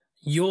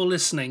You're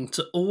listening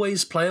to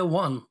Always Player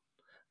One,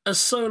 a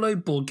solo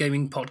board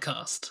gaming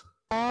podcast.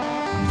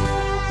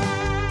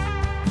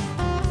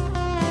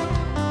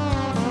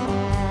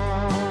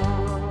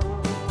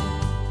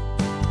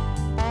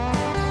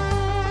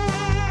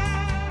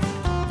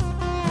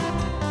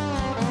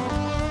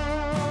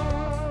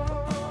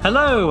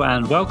 Hello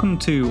and welcome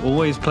to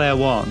Always Player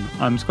One.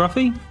 I'm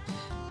Scruffy.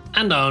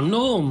 And I'm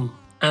Norm.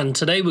 And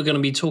today we're going to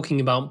be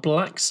talking about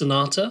Black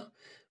Sonata.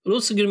 We're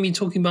also going to be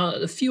talking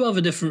about a few other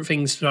different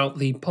things throughout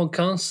the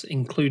podcast,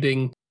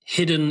 including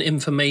hidden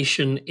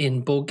information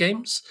in board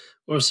games.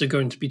 We're also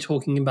going to be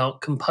talking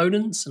about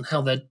components and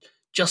how they're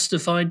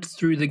justified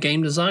through the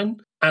game design,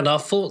 and our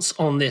thoughts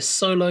on this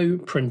solo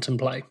print and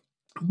play.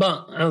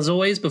 But as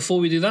always,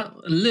 before we do that,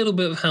 a little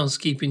bit of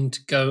housekeeping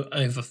to go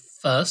over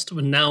first.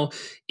 We're now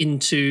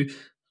into,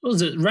 what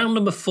was it, round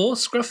number 4,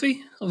 Scruffy,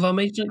 of our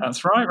major?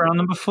 That's right, round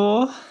number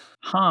 4,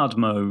 hard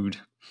mode.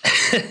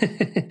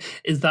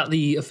 Is that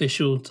the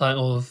official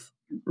title of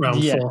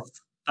round 4?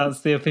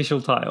 That's the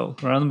official title.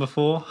 Round number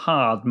 4,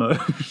 hard mode.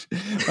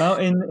 Well,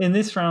 in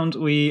this round,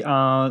 we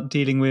are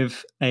dealing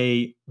with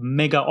a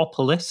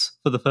Megaopolis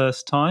for the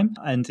first time.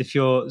 And if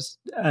you're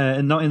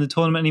not in the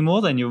tournament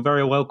anymore, then you're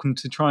very welcome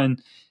to try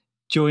and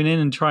join in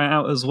and try it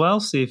out as well.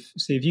 See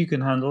if you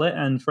can handle it.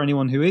 And for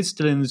anyone who is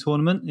still in the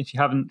tournament, if you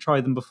haven't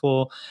tried them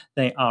before,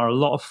 they are a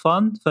lot of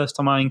fun. First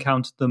time I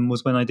encountered them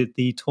was when I did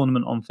the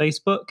tournament on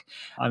Facebook.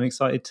 I'm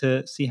excited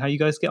to see how you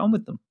guys get on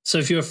with them. So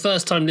if you're a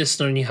first-time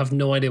listener and you have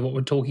no idea what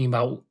we're talking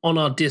about, on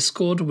our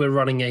Discord, we're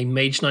running a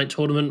Mage Knight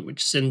tournament,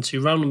 which is into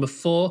round number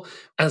 4.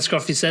 As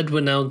Scruffy said,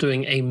 we're now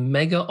doing a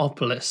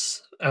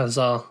Megaopolis as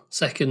our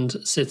second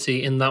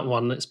city in that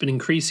one. It's been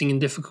increasing in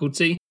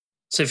difficulty.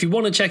 So if you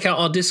want to check out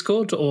our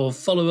Discord or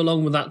follow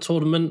along with that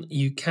tournament,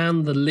 you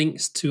can. The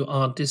links to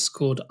our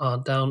Discord are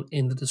down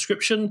in the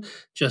description.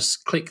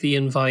 Just click the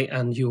invite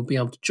and you'll be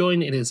able to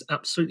join. It is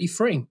absolutely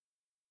free.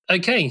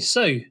 Okay,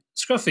 so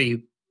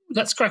Scruffy,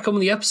 let's crack on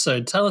with the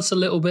episode. Tell us a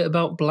little bit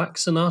about Black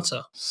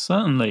Sonata.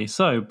 Certainly.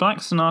 So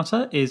Black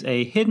Sonata is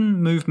a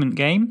hidden movement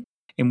game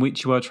in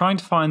which you are trying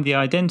to find the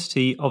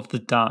identity of the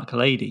Dark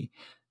Lady,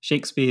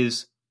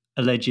 Shakespeare's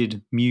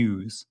alleged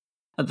muse.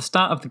 At the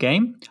start of the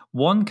game,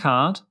 one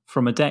card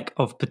from a deck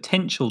of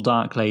potential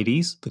Dark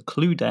Ladies, the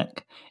Clue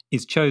deck,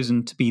 is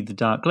chosen to be the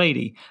Dark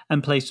Lady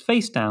and placed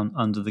face down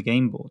under the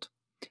game board.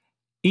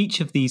 Each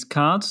of these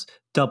cards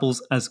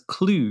doubles as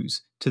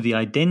clues to the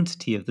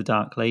identity of the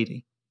Dark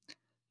Lady.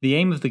 The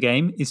aim of the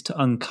game is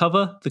to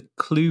uncover the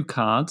clue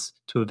cards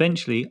to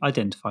eventually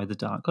identify the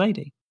Dark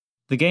Lady.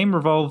 The game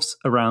revolves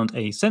around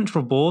a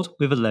central board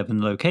with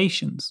 11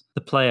 locations.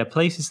 The player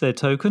places their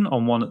token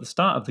on one at the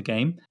start of the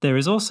game. There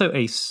is also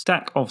a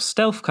stack of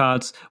stealth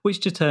cards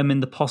which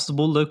determine the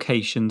possible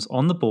locations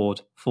on the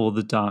board for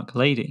the Dark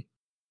Lady.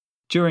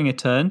 During a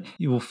turn,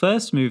 you will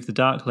first move the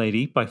Dark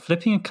Lady by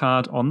flipping a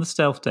card on the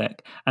stealth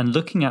deck and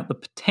looking at the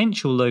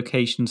potential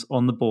locations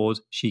on the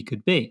board she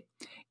could be,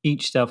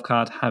 each stealth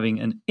card having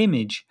an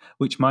image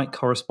which might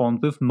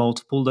correspond with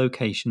multiple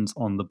locations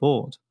on the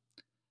board.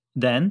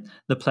 Then,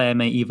 the player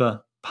may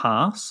either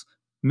pass,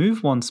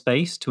 move one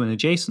space to an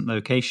adjacent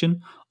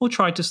location, or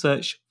try to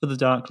search for the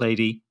Dark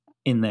Lady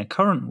in their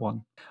current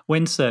one.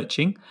 When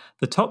searching,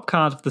 the top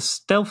card of the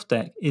stealth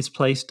deck is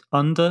placed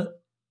under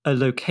a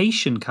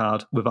location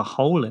card with a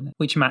hole in it,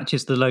 which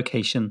matches the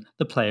location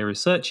the player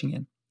is searching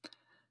in.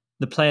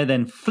 The player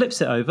then flips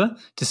it over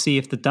to see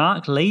if the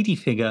Dark Lady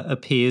figure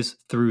appears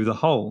through the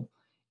hole.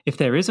 If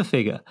there is a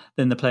figure,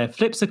 then the player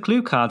flips a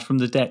clue card from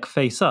the deck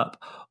face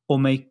up, or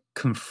may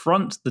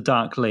confront the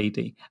Dark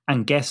Lady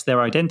and guess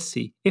their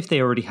identity if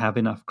they already have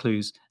enough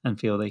clues and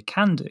feel they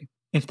can do.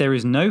 If there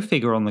is no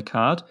figure on the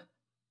card,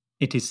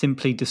 it is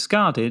simply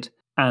discarded,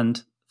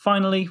 and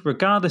finally,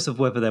 regardless of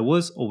whether there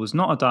was or was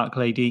not a Dark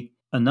Lady,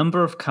 a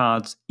number of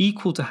cards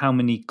equal to how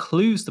many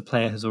clues the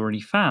player has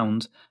already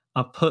found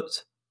are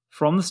put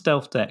from the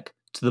stealth deck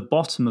to the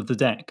bottom of the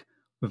deck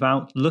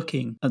without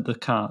looking at the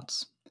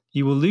cards.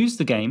 You will lose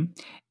the game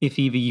if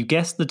either you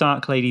guess the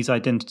Dark Lady's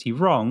identity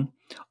wrong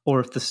or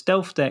if the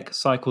stealth deck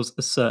cycles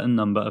a certain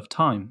number of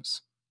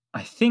times.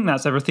 I think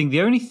that's everything.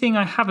 The only thing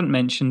I haven't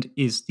mentioned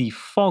is the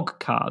fog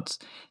cards.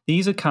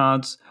 These are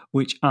cards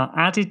which are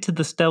added to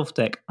the stealth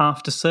deck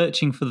after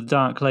searching for the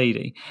Dark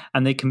Lady,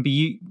 and they can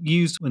be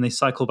used when they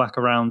cycle back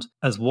around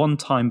as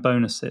one-time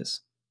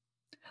bonuses.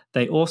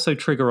 They also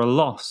trigger a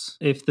loss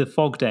if the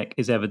fog deck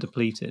is ever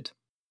depleted.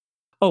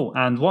 Oh,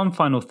 and one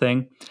final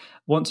thing.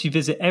 Once you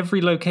visit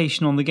every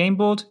location on the game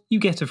board, you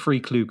get a free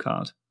clue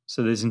card.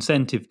 So there's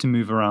incentive to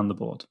move around the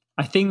board.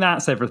 I think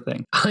that's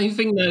everything. I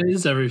think that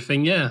is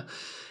everything, yeah.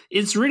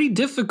 It's really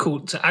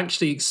difficult to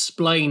actually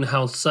explain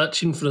how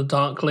searching for the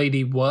Dark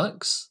Lady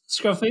works,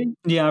 Scruffy.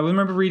 Yeah, I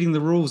remember reading the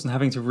rules and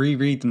having to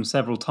reread them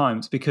several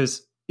times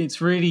because it's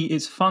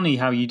funny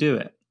how you do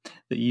it.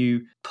 That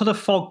you put a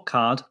fog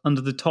card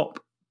under the top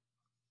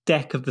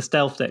deck of the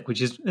stealth deck,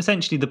 which is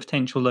essentially the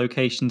potential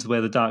locations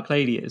where the Dark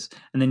Lady is.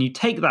 And then you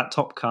take that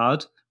top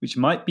card, which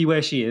might be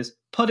where she is,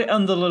 put it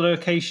under the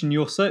location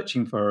you're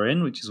searching for her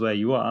in, which is where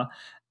you are,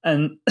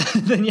 and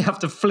then you have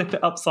to flip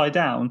it upside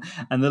down,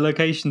 and the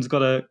location's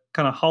got a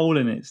kind of hole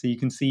in it so you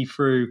can see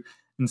through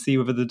and see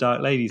whether the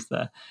Dark Lady's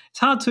there. It's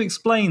hard to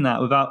explain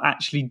that without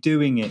actually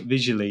doing it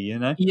visually, you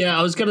know? Yeah,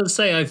 I was going to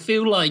say, I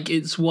feel like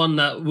it's one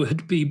that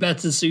would be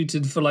better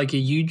suited for like a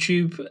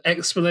YouTube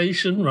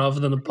explanation rather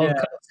than a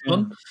podcast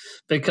one,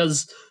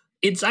 because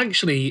it's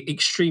actually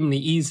extremely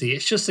easy.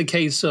 It's just a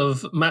case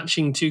of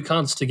matching two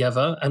cards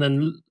together, and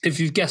then if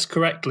you've guessed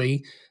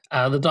correctly,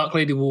 the Dark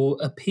Lady will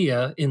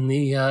appear in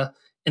the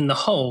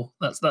hole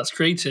that's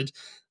created.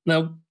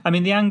 Now, I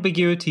mean, the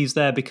ambiguity is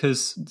there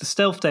because the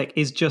stealth deck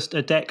is just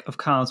a deck of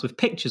cards with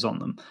pictures on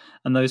them,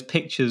 and those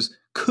pictures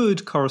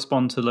could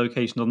correspond to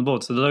locations on the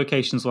board. So the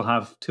locations will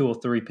have 2 or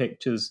 3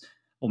 pictures,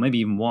 or maybe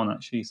even one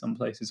actually, some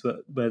places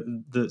where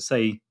that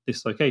say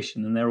this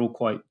location, and they're all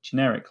quite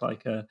generic,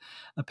 like a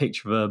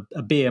picture of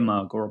a beer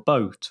mug or a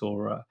boat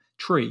or a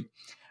tree.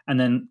 And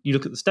then you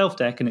look at the stealth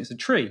deck and it's a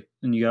tree,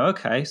 and you go,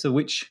 okay, so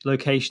which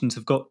locations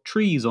have got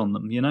trees on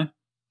them, you know?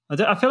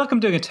 I feel like I'm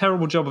doing a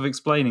terrible job of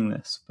explaining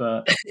this,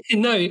 but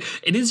no,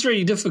 it is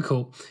really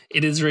difficult.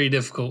 It is really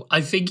difficult. I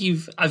think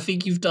you've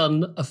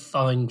done a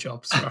fine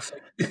job, Scruffy.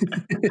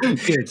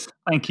 Good,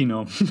 thank you,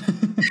 Norm.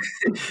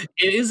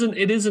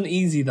 It isn't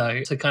easy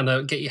though to kind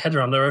of get your head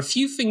around. There are a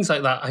few things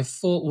like that I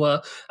thought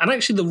were, and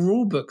actually the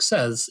rule book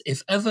says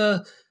if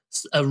ever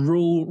a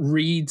rule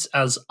reads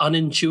as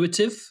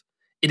unintuitive,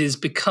 it is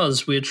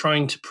because we're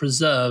trying to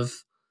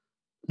preserve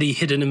the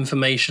hidden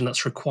information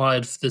that's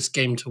required for this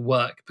game to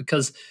work,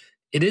 because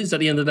it is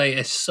at the end of the day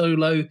a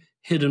solo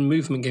hidden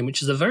movement game,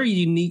 which is a very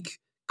unique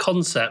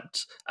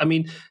concept. I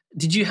mean,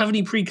 did you have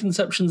any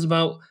preconceptions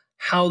about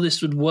how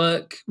this would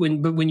work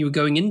when you were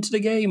going into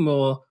the game,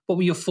 or what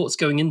were your thoughts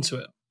going into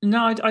it?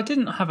 No, I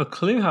didn't have a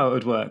clue how it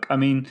would work. I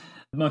mean,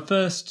 my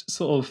first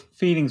sort of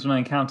feelings when I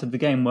encountered the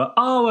game were,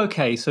 oh,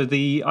 okay, so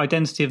the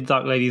identity of the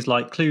Dark Lady is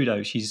like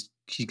Cluedo.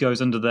 She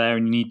goes under there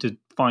and you need to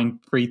find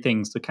 3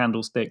 things, the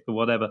candlestick, the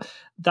whatever.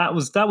 That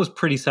was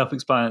pretty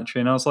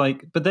self-explanatory. And I was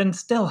like, but then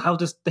still, how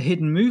does the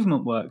hidden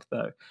movement work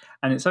though?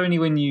 And it's only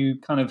when you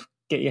kind of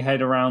get your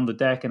head around the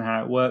deck and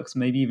how it works,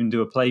 maybe even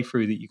do a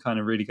playthrough, that you kind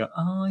of really go,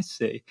 oh, I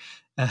see.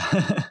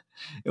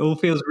 It all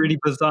feels really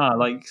bizarre.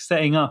 Like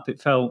setting up, it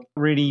felt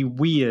really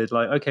weird.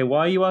 Like, okay, why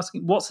are you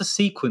asking? What's a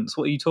sequence?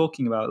 What are you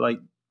talking about? Like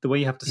the way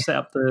you have to set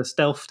up the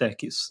stealth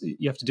deck,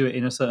 you have to do it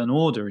in a certain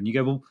order. And you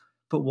go, well,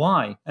 but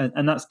why?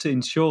 And that's to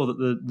ensure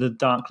that the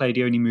Dark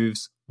Lady only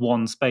moves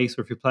 1 space,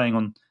 or if you're playing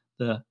on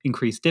the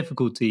increased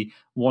difficulty,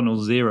 1 or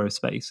 0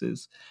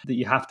 spaces, that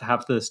you have to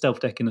have the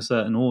stealth deck in a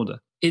certain order.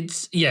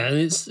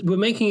 We're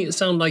making it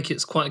sound like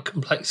it's quite a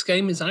complex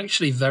game. It's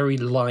actually very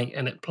light,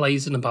 and it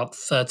plays in about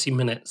 30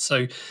 minutes.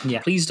 So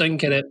please don't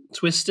get it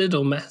twisted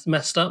or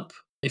messed up.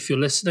 If you're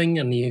listening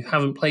and you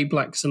haven't played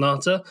Black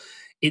Sonata,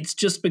 it's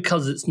just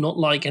because it's not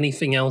like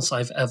anything else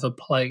I've ever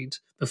played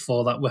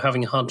before that we're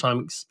having a hard time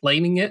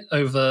explaining it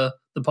over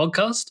the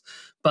podcast.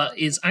 But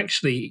it's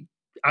actually,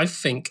 I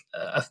think,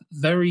 a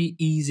very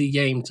easy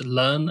game to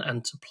learn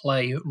and to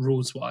play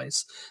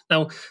rules-wise.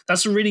 Now,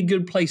 that's a really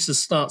good place to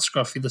start,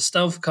 Scruffy. The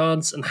stealth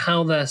cards and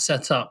how they're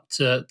set up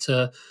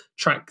to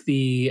track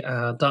the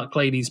Dark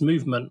Lady's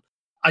movement.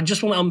 I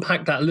just want to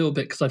unpack that a little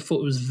bit because I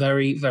thought it was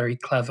very, very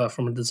clever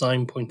from a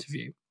design point of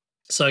view.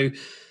 So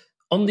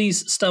on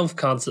these stealth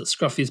cards that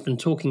Scruffy's been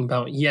talking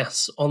about,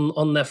 yes,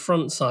 on their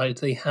front side,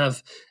 they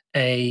have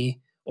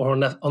on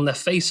their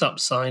face-up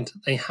side,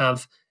 they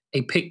have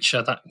a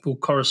picture that will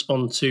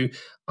correspond to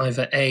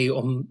either a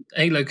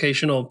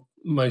location, or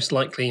most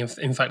likely,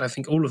 in fact, I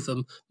think all of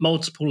them,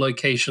 multiple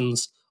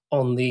locations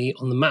on the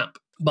map.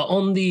 But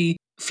on the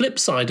flip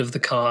side of the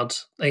card,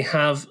 they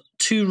have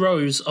 2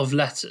 rows of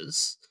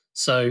letters.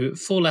 So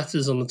 4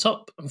 letters on the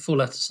top and 4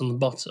 letters on the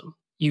bottom.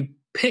 You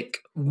pick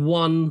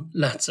 1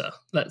 letter.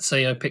 Let's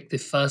say I pick the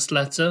first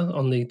letter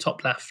on the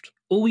top left.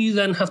 All you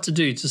then have to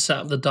do to set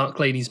up the Dark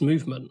Lady's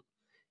movement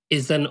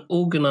is then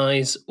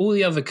organize all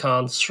the other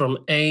cards from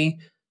A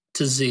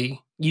to Z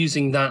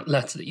using that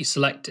letter that you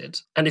selected.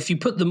 And if you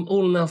put them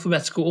all in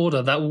alphabetical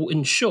order, that will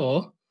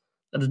ensure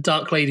that the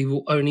Dark Lady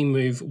will only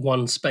move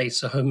 1 space,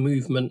 so her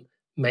movement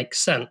makes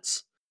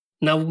sense.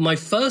 Now, my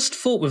first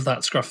thought with that,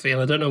 Scruffy,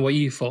 and I don't know what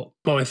you thought,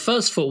 but my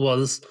first thought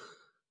was,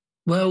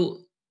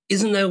 well,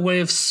 isn't there a way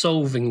of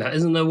solving that?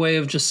 Isn't there a way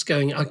of just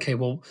going, okay,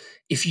 well,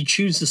 if you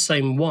choose the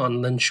same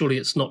one, then surely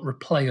it's not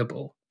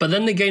replayable. But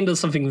then the game does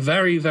something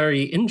very,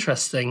 very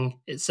interesting.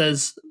 It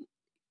says,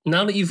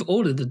 now that you've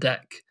ordered the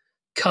deck,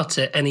 cut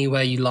it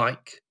anywhere you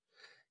like,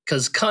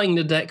 because cutting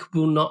the deck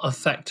will not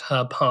affect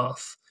her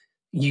path.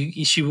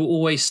 She will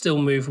always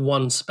still move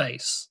 1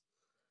 space.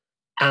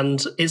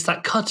 And it's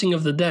that cutting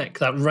of the deck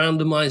that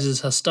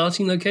randomizes her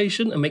starting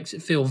location and makes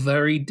it feel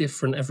very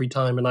different every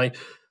time. And I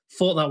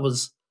thought that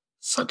was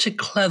such a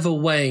clever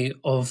way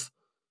of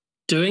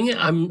doing it.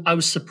 I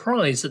was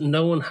surprised that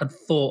no one had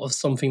thought of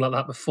something like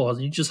that before.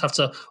 You just have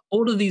to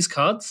order these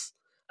cards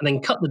and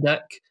then cut the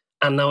deck,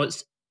 and now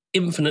it's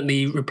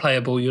infinitely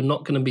replayable. You're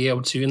not going to be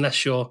able to,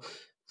 unless you're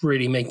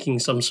really making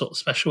some sort of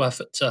special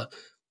effort to,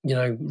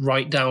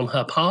 write down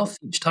her path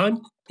each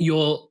time.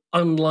 You're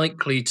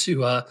unlikely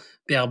to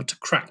be able to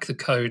crack the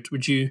code.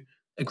 Would you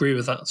agree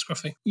with that,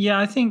 Scruffy? Yeah,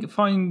 I think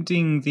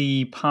finding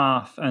the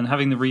path and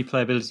having the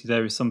replayability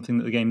there is something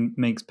that the game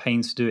makes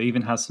pains to do. It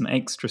even has some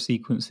extra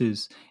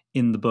sequences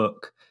in the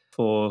book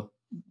for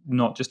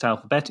not just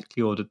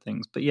alphabetically ordered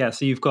things. But yeah,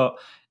 so you've got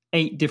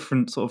 8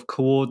 different sort of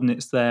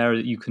coordinates there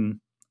that you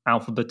can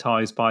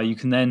alphabetize by. You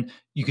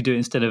could do it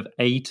instead of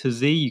A to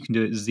Z, you can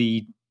do it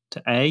Z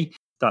to A.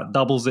 That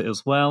doubles it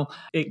as well.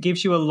 It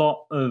gives you a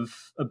lot of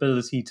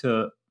ability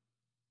to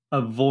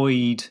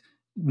avoid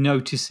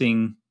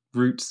noticing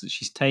routes that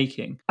she's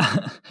taking.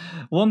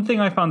 One thing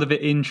I found a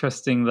bit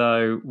interesting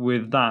though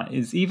with that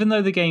is even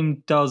though the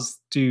game does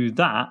do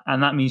that,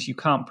 and that means you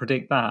can't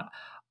predict that,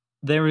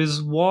 there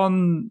is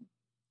one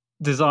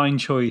design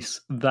choice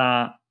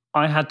that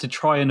I had to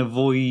try and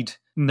avoid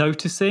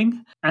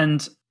noticing.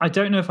 And I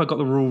don't know if I got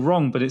the rule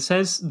wrong, but it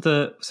says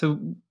the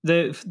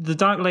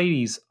Dark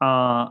Ladies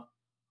are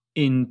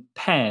in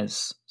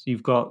pairs.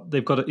 So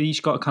they've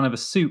each got kind of a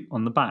suit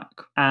on the back,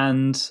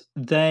 and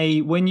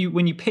when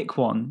you pick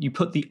one, you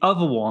put the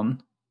other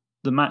one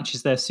that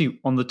matches their suit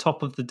on the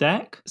top of the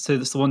deck. So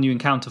that's the one you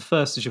encounter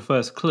first as your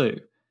first clue.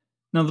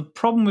 Now the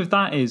problem with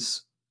that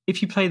is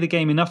if you play the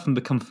game enough and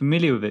become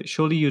familiar with it,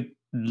 surely you'd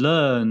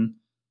learn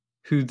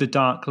who the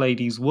Dark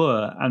Ladies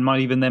were and might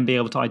even then be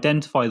able to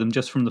identify them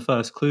just from the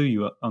first clue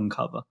you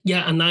uncover.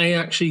 Yeah, and I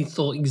actually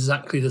thought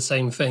exactly the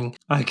same thing.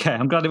 Okay,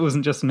 I'm glad it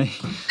wasn't just me.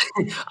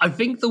 I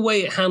think the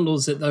way it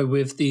handles it though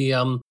with the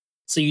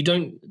so you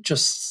don't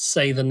just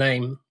say the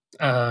name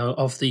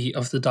of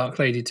the Dark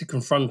Lady to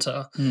confront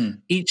her.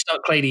 Each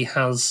Dark Lady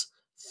has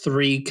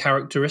 3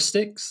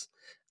 characteristics,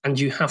 and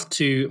you have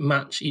to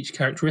match each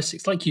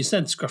characteristics, like you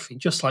said, Scruffy,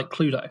 just like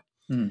Cluedo.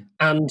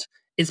 And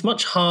it's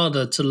much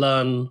harder to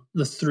learn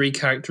the 3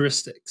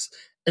 characteristics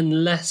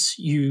unless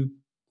you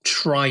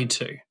try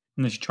to.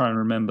 Unless you try and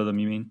remember them,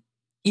 you mean?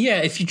 Yeah,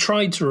 if you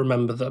tried to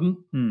remember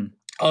them,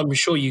 I'm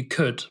sure you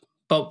could.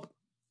 But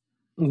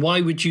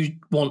why would you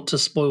want to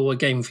spoil a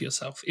game for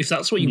yourself? If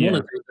that's what you want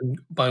to do, then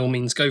by all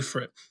means go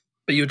for it.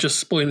 But you're just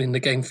spoiling the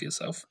game for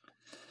yourself.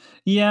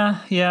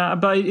 Yeah,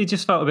 but it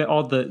just felt a bit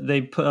odd that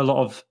they put a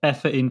lot of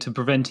effort into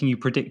preventing you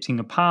predicting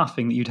a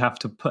pathing that you'd have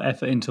to put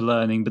effort into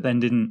learning, but then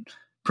didn't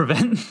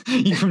prevent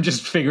you from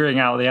just figuring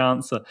out the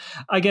answer.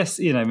 I guess,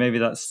 maybe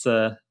that's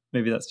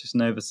just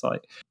an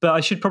oversight. But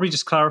I should probably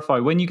just clarify,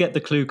 when you get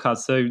the clue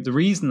cards, so the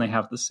reason they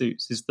have the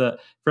suits is that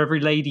for every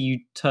lady you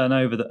turn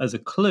over as a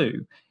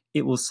clue,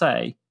 it will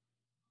say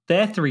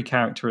their 3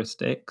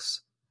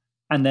 characteristics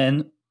and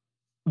then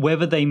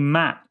whether they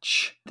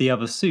match the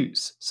other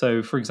suits.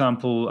 So, for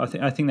example, I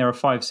think there are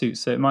 5 suits.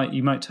 So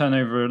you might turn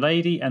over a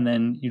lady, and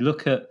then you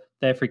look at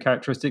their 3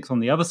 characteristics on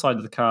the other side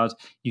of the card.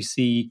 You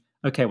see,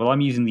 okay, well, I'm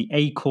using the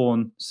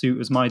acorn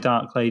suit as my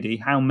Dark Lady.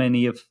 How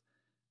many of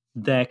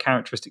their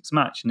characteristics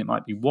match? And it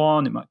might be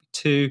 1, it might be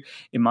 2,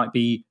 it might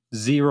be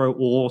 0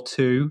 or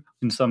 2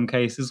 in some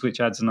cases, which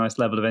adds a nice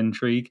level of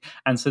intrigue.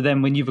 And so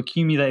then when you've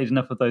accumulated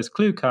enough of those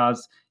clue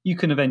cards, you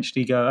can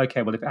eventually go,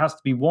 okay, well, if it has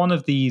to be 1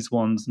 of these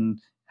ones and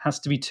has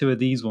to be 2 of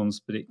these ones,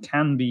 but it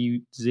can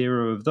be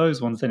 0 of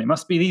those ones, then it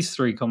must be these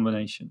 3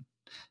 combination.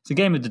 It's a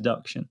game of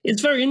deduction.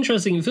 It's very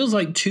interesting. It feels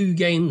like 2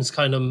 games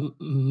kind of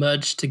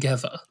merged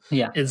together.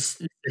 Yeah.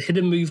 It's a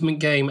hidden movement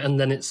game, and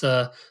then it's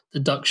a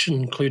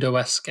deduction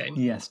Cluedo-esque game.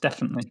 Yes,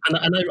 definitely.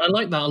 And I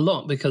like that a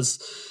lot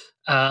because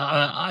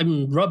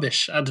I'm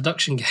rubbish at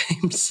deduction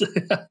games.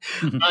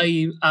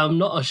 I am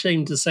not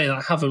ashamed to say that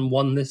I haven't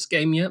won this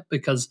game yet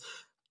because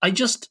I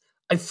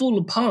fall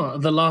apart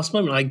at the last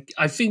moment.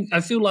 I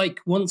feel like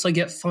once I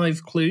get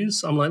 5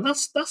 clues, I'm like,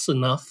 that's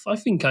enough. I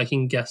think I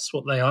can guess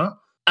what they are.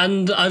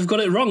 And I've got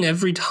it wrong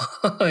every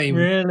time.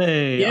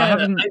 Really? Yeah,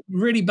 I'm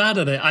really bad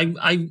at it.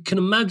 I can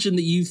imagine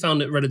that you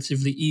found it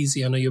relatively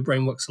easy. I know your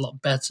brain works a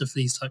lot better for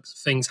these types of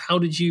things. How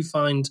did you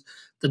find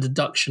the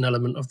deduction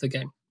element of the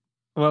game?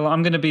 Well,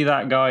 I'm going to be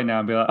that guy now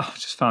and be like, oh, I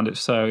just found it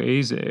so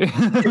easy.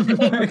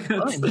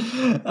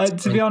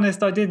 To be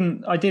honest, I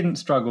didn't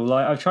struggle.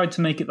 Like, I tried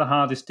to make it the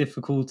hardest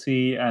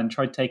difficulty and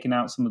tried taking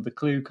out some of the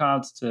clue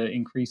cards to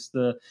increase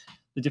the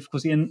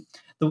difficulty. And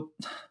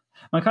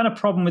my kind of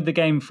problem with the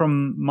game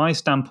from my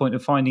standpoint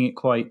of finding it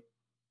quite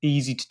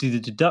easy to do the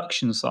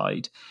deduction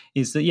side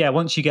is that,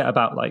 once you get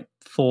about like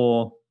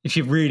 4, if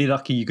you're really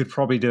lucky, you could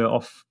probably do it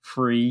off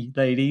 3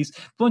 ladies.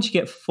 But once you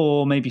get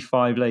 4, maybe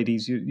 5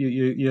 ladies,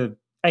 you're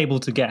able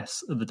to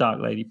guess the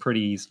Dark Lady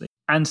pretty easily.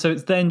 And so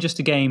it's then just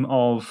a game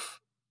of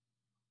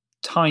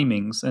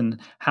timings and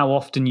how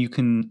often you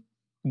can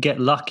get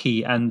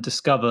lucky and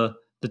discover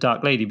the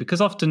Dark Lady,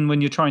 because often when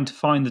you're trying to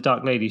find the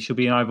Dark Lady, she'll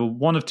be in either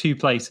one of 2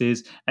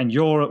 places and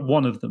you're at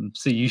one of them.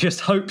 So you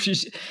just hope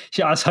she's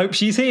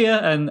here,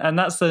 and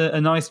that's a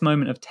nice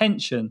moment of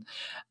tension.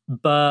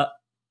 But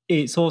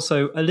it's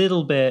also a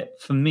little bit,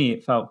 for me,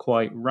 it felt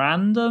quite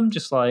random,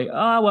 just like,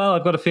 well,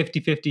 I've got a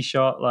 50-50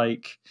 shot,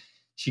 like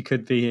she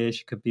could be here,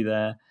 she could be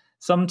there.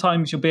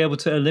 Sometimes you'll be able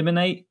to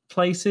eliminate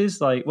places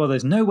like, well,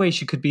 there's no way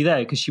she could be there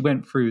because she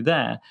went through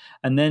there.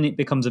 And then it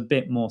becomes a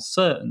bit more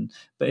certain.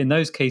 But in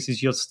those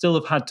cases, you'll still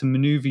have had to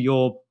maneuver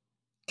your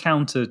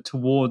counter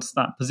towards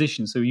that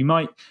position. So you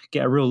might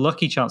get a real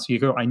lucky chance where you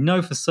go, I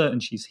know for certain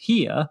she's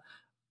here,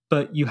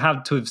 but you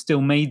had to have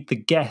still made the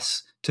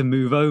guess to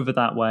move over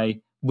that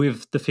way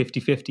with the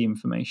 50-50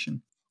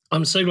 information.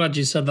 I'm so glad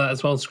you said that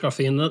as well,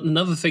 Scruffy. And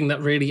another thing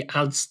that really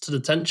adds to the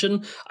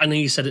tension, I know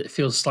you said it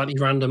feels slightly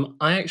random.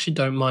 I actually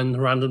don't mind the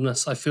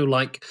randomness. I feel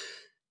like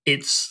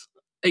it's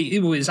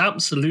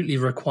absolutely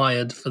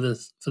required for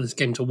this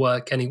game to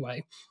work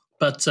anyway.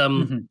 But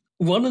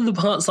one of the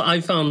parts that I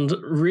found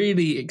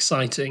really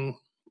exciting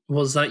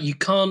was that you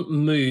can't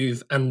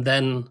move and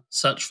then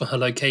search for her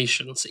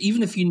location. So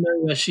even if you know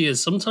where she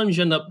is, sometimes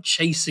you end up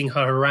chasing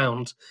her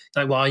around.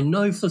 Like, well, I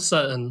know for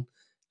certain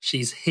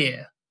she's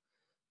here,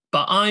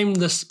 but I'm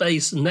the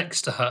space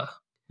next to her.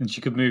 And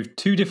she could move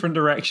 2 different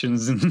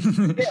directions.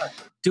 Yeah.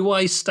 Do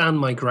I stand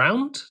my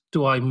ground?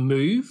 Do I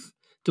move?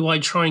 Do I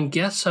try and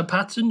guess her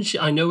pattern?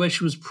 I know where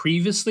she was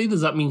previously.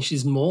 Does that mean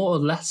she's more or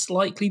less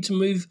likely to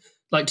move,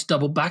 like to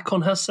double back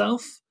on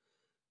herself?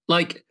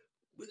 Like,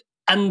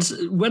 and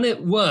when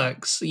it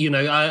works,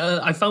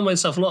 I found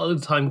myself a lot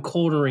of the time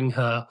cornering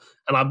her,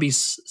 and I'd be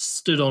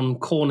stood on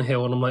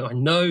Cornhill, and I'm like, I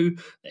know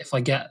if I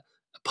get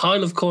a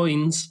pile of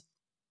coins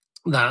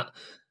that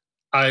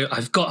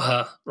I've got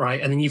her,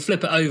 right? And then you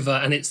flip it over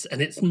and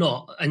it's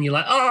not, and you're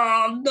like,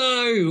 oh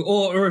no,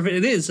 or if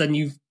it is, and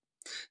you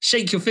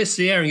shake your fist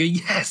in the air and go,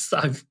 yes,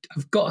 I've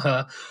got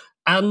her.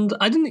 And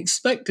I didn't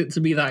expect it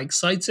to be that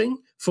exciting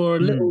for a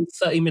little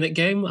 30-minute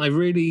game. I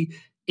really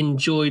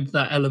enjoyed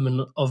that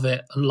element of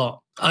it a lot.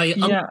 I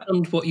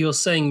understand what you're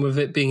saying with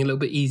it being a little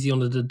bit easy on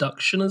the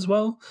deduction as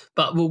well,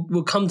 but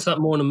we'll come to that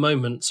more in a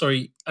moment.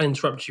 Sorry, I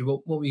interrupted you.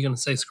 What were you going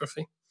to say,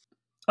 Scruffy?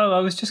 Oh, I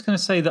was just going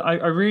to say that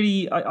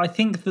I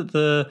think that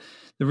the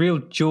real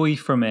joy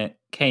from it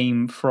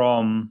came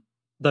from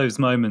those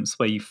moments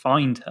where you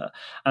find her,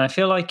 and I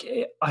feel like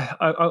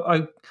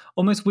I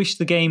almost wish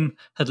the game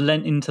had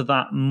lent into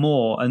that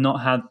more and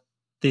not had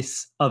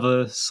this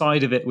other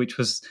side of it, which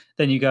was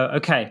then you go,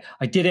 okay,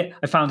 I did it,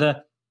 I found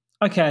her,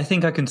 okay, I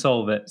think I can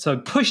solve it. So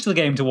push the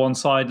game to one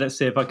side, let's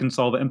see if I can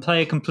solve it, and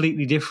play a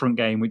completely different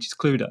game, which is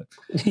Cluedo.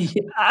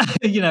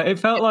 It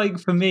felt like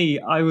for me,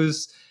 I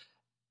was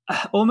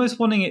almost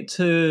wanting it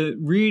to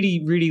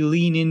really, really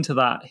lean into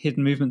that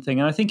hidden movement thing.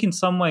 And I think in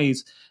some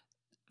ways,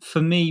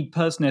 for me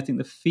personally, I think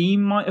the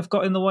theme might have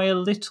got in the way a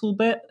little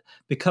bit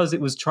because it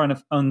was trying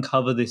to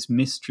uncover this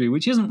mystery,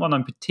 which isn't one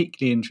I'm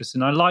particularly interested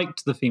in. I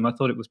liked the theme. I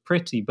thought it was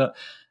pretty, but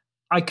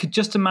I could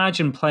just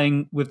imagine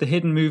playing with the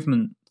hidden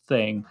movement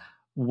thing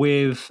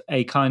with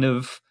a kind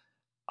of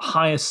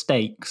higher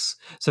stakes.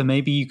 So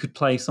maybe you could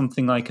play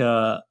something like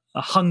a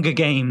Hunger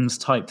Games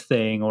type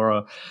thing, or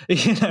a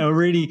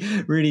really,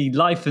 really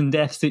life and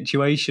death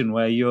situation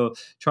where you're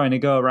trying to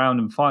go around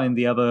and find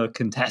the other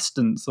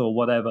contestants or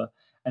whatever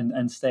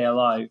and stay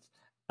alive.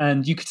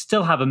 And you could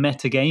still have a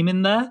meta game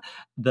in there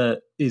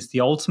that is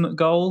the ultimate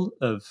goal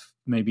of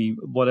maybe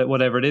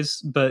whatever it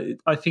is. But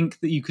I think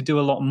that you could do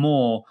a lot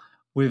more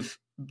with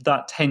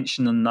that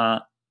tension and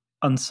that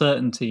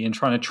uncertainty and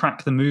trying to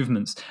track the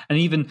movements, and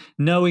even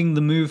knowing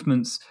the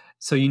movements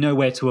so you know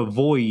where to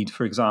avoid,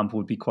 for example,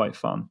 would be quite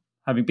fun.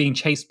 Being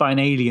chased by an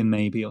alien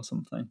maybe or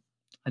something.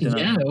 I don't know.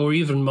 Yeah, or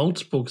even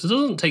multiple, because it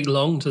doesn't take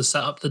long to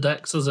set up the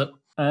decks, does it?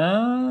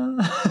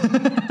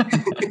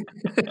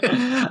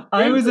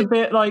 I was a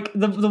bit like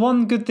the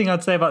one good thing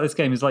I'd say about this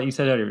game is, like you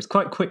said earlier, it's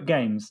quite quick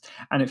games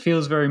and it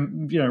feels very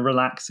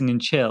relaxing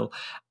and chill.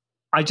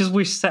 I just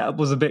wish setup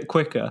was a bit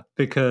quicker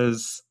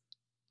because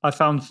I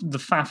found the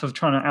faff of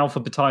trying to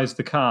alphabetize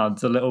the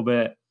cards a little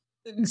bit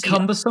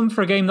cumbersome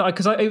for a game that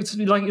because it's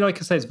like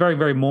I say, it's very,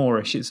 very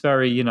Moorish. It's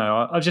very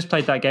I've just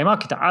played that game.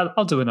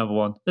 I'll do another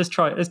one. Let's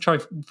try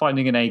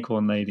finding an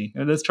acorn lady.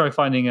 Let's try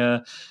finding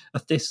a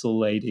thistle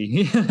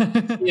lady.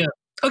 Yeah.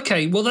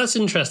 Okay. Well, that's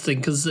interesting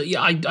because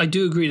I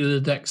do agree that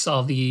the decks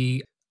are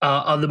the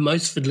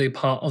most fiddly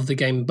part of the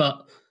game,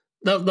 but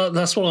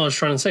that's what I was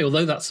trying to say.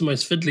 Although that's the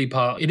most fiddly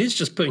part, it is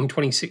just putting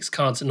 26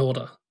 cards in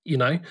order.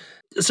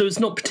 So it's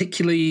not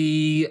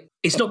particularly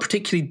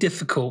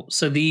difficult.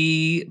 So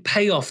the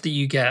payoff that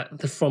you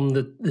get from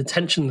the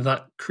tension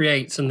that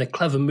creates and the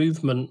clever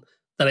movement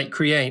that it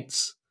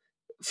creates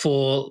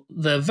for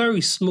the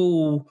very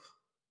small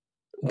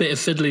bit of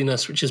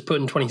fiddliness, which is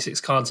putting 26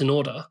 cards in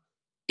order,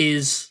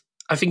 is,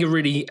 I think, a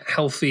really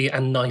healthy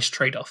and nice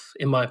trade-off,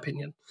 in my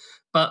opinion.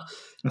 But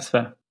that's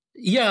fair.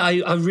 Yeah,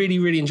 I really,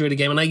 really enjoyed the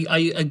game. And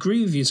I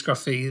agree with you,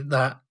 Scruffy,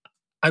 that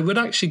I would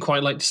actually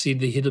quite like to see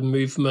the hidden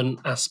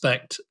movement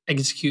aspect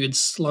executed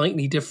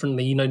slightly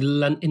differently,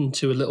 lent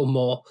into a little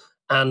more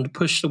and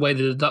pushed away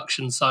the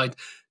deduction side.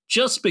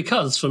 Just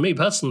because, for me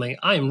personally,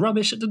 I am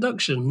rubbish at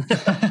deduction.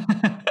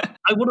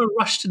 I want to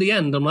rush to the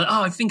end. I'm like,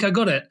 I think I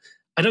got it.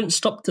 I don't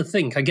stop to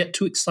think. I get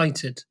too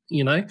excited,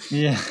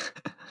 Yeah.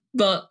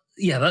 But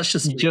yeah, that's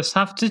just you just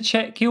have to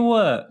check your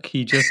work.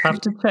 You just have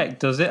to check.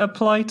 Does it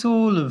apply to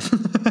all of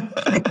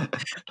them?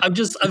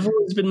 I've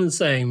always been the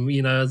same.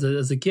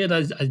 As a kid,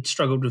 I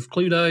struggled with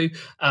Cluedo.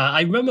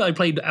 I remember I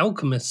played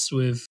Alchemists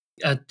with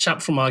a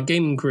chap from our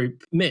gaming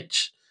group,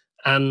 Mitch,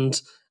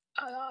 and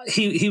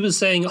he was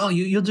saying, "Oh,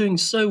 you're doing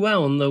so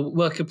well on the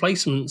worker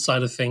placement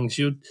side of things.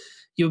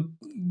 You're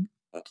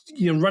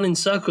running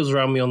circles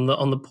around me on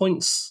the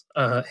points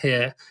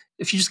here.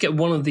 If you just get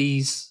one of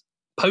these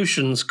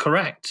potions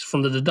correct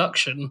from the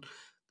deduction,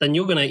 then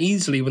you're going to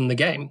easily win the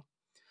game."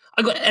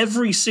 I got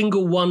every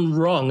single one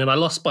wrong, and I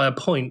lost by a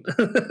point.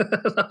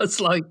 It's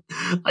like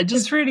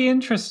It's really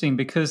interesting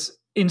because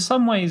in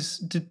some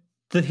ways,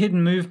 the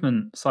hidden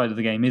movement side of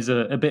the game is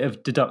a bit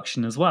of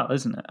deduction as well,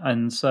 isn't it?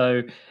 And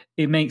so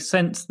it makes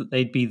sense that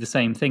they'd be the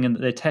same thing and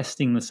that they're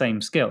testing the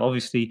same skill.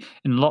 Obviously,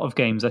 in a lot of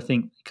games, I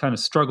think kind of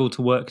struggle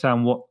to work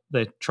down what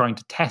they're trying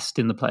to test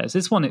in the players.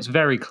 This one, it's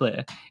very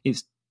clear.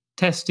 It's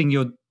testing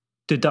your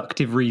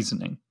deductive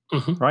reasoning,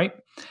 right?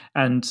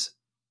 And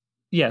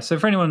yeah, so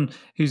for anyone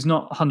who's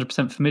not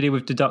 100% familiar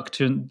with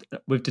deduction,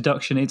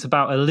 it's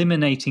about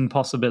eliminating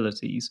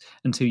possibilities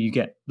until you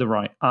get the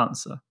right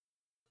answer.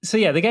 So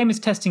yeah, the game is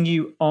testing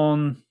you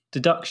on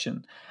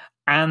deduction,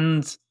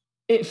 and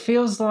it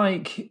feels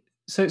like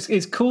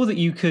it's cool that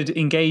you could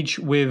engage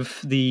with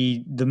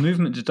the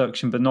movement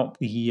deduction, but not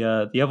the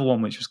other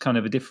one, which was kind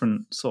of a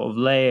different sort of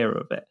layer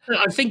of it.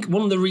 I think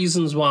one of the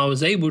reasons why I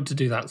was able to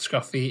do that,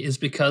 Scruffy, is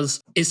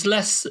because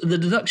the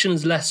deduction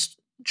is less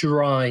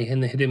dry in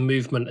the hidden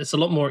movement. It's a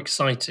lot more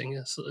exciting.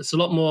 It's a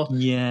lot more.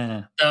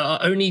 Yeah. There are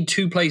only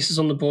two places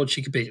on the board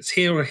she could be. It's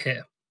here or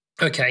here.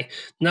 Okay,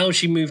 now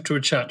she moved to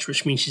a church,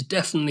 which means she's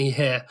definitely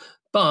here.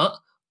 But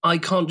I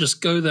can't just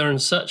go there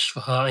and search for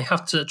her. I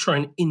have to try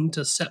and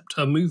intercept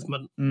her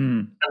movement.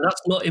 And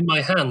that's not in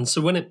my hands. So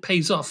when it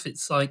pays off,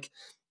 it's like,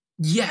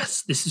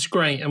 yes, this is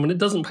great. And when it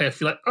doesn't pay off,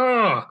 you're like,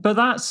 ah. But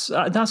that's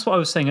what I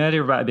was saying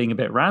earlier about it being a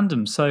bit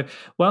random. So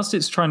whilst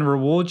it's trying to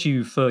reward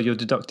you for your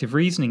deductive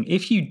reasoning,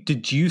 if you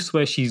deduce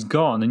where she's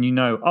gone and you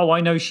know, oh,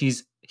 I know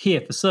she's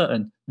here for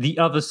certain, the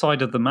other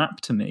side of the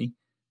map to me,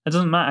 it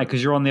doesn't matter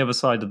because you're on the other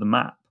side of the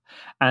map.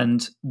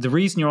 And the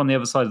reason you're on the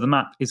other side of the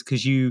map is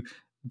because you,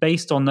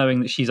 based on knowing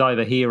that she's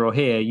either here or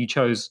here, you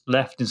chose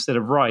left instead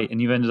of right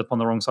and you've ended up on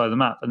the wrong side of the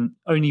map. And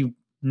only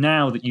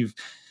now that you've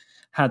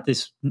had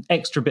this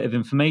extra bit of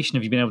information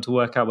have you been able to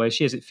work out where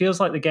she is. It feels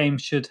like the game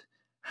should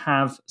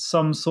have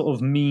some sort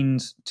of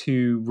means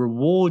to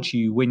reward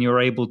you when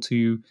you're able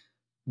to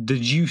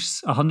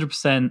deduce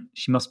 100%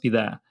 she must be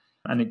there.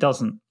 And it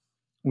doesn't,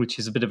 which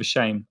is a bit of a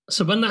shame.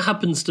 So when that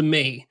happens to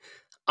me,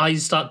 I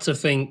start to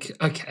think,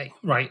 okay,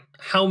 right,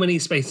 how many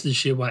spaces is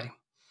she away?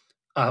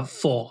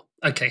 4.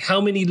 Okay, how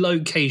many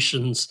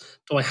locations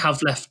do I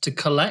have left to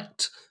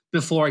collect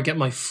before I get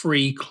my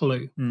free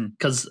clue?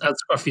 Because as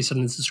Scruffy said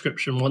in the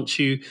description, once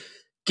you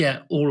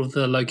get all of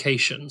the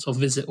locations or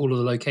visit all of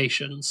the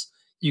locations,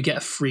 you get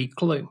a free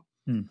clue.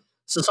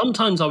 So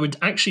sometimes I would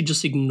actually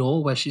just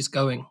ignore where she's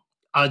going.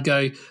 I'd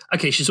go,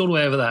 okay, she's all the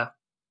way over there.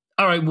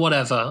 All right,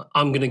 whatever,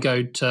 I'm going to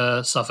go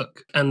to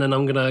Suffolk. And then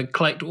I'm going to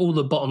collect all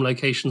the bottom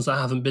locations that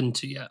I haven't been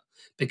to yet,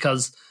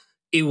 because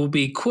it will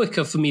be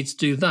quicker for me to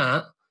do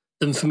that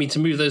than for me to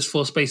move those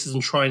 4 spaces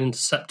and try and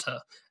intercept her.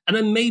 And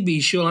then maybe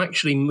she'll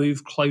actually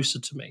move closer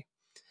to me.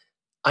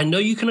 I know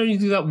you can only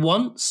do that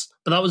once,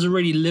 but that was a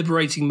really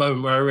liberating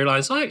moment where I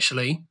realized,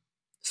 actually,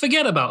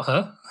 forget about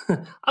her.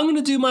 I'm going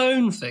to do my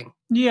own thing.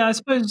 Yeah, I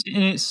suppose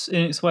in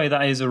its way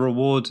that is a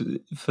reward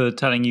for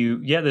telling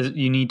you,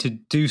 you need to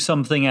do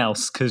something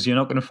else because you're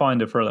not going to find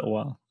her for a little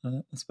while.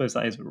 I suppose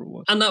that is a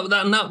reward, and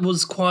that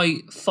was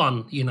quite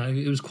fun. You know,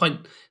 it's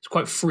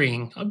quite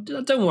freeing.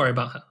 Don't worry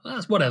about her.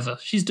 That's whatever.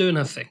 She's doing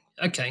her thing.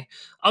 Okay,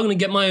 I'm going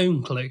to get my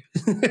own clue.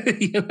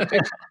 You know?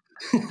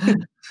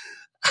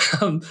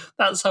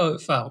 That's how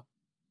it felt.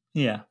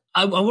 Yeah.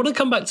 I want to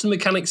come back to the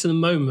mechanics in a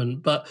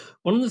moment, but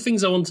one of the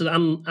things I wanted to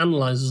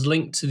analyze was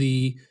linked to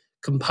the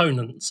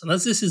components. And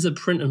as this is a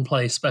print and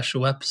play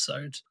special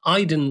episode,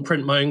 I didn't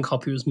print my own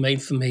copy. It was made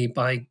for me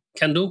by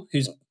Kendall,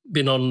 who's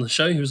been on the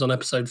show. He was on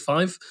episode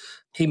 5.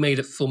 He made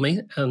it for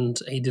me and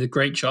he did a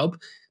great job.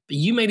 But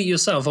you made it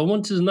yourself. I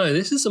wanted to know,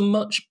 this is a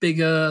much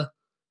bigger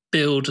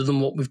build than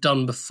what we've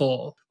done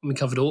before. When we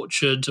covered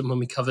Orchard and when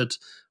we covered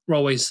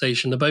Railway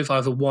Station, they're both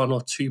either 1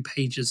 or 2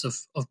 pages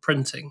of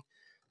printing.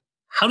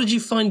 How did you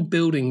find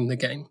building the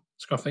game,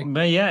 Scruffy?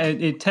 But yeah,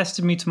 it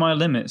tested me to my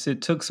limits.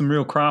 It took some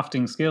real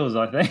crafting skills,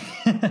 I think.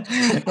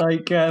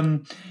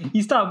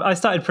 I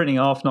started printing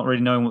off, not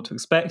really knowing what to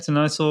expect, and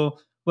I saw,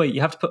 wait,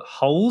 you have to put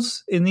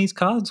holes in these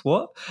cards?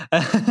 What?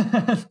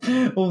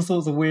 All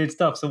sorts of weird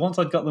stuff. So once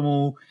I'd got them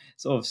all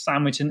sort of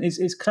sandwiched, and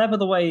it's clever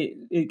the way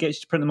it gets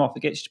you to print them off.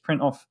 It gets you to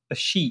print off a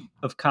sheet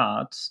of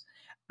cards,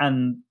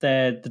 and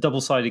they're the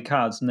double-sided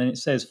cards, and then it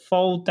says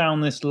fold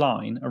down this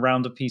line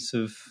around a piece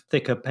of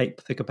thicker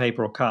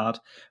paper or card,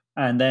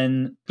 and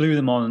then glue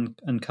them on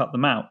and cut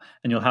them out,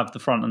 and you'll have the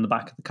front and the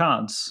back of the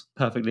cards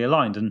perfectly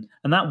aligned, and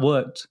that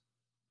worked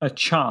a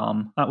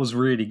charm. That was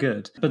really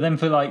good. But then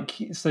for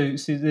so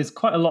there's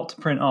quite a lot to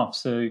print off.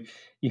 So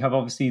you have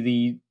obviously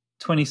the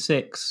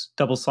 26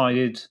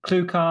 double-sided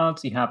clue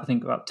cards. You have, I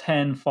think, about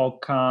 10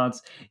 fog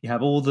cards. You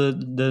have all the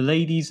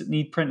ladies that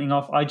need printing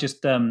off. I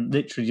just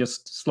literally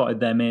just slotted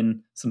them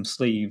in some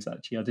sleeves.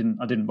 Actually, I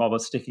didn't bother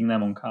sticking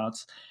them on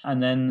cards.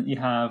 And then you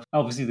have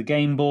obviously the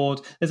game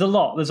board. There's a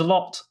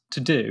lot to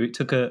do. It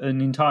took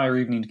an entire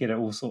evening to get it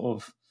all sort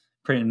of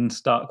printed and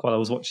stuck while I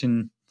was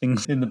watching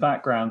things in the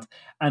background.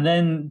 And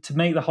then to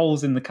make the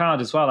holes in the card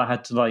as well, I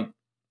had to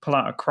pull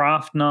out a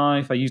craft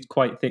knife. I used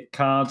quite thick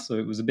cards, so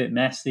it was a bit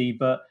messy,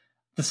 but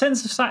the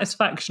sense of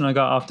satisfaction I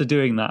got after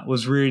doing that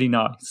was really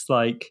nice.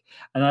 And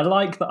I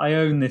like that I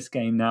own this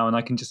game now and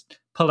I can just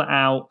pull it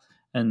out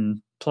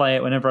and play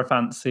it whenever I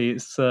fancy.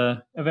 It's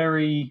a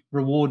very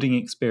rewarding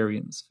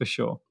experience for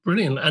sure.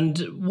 Brilliant. And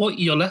what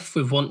you're left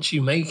with once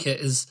you make it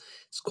is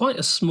it's quite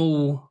a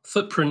small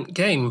footprint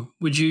game.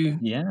 Would you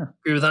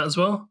agree with that as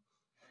well?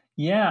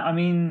 Yeah, I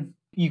mean,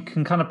 you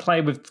can kind of play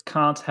with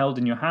cards held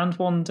in your hand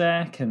one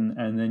deck, and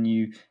then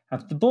you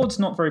have the board's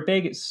not very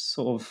big. It's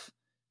sort of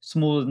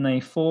smaller than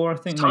A4, I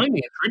think. It's tiny,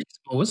 it's really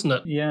small, isn't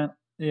it?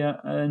 Yeah,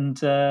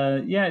 and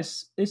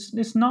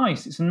it's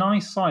nice. It's a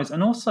nice size,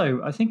 and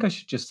also I think I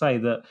should just say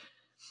that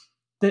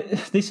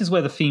this is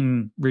where the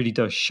theme really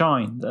does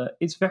shine. That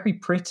it's very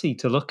pretty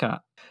to look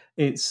at.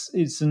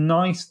 It's a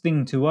nice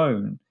thing to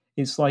own.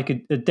 It's like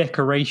a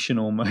decoration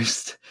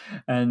almost,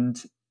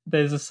 and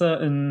there's a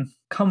certain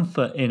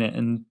comfort in it,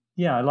 and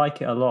yeah, I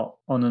like it a lot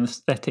on an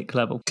aesthetic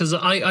level. Because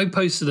I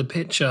posted a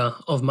picture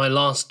of my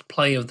last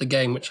play of the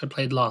game, which I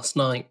played last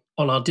night,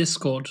 on our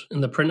Discord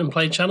in the Print and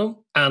Play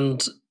channel.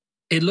 And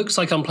it looks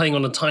like I'm playing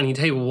on a tiny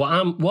table. What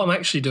I'm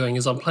actually doing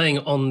is I'm playing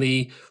on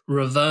the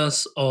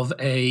reverse of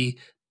a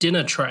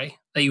dinner tray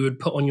that you would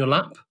put on your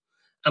lap.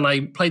 And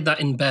I played that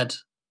in bed.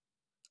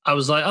 I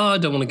was like, I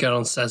don't want to go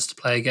downstairs to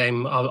play a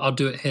game. I'll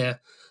do it here.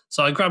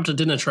 So I grabbed a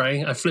dinner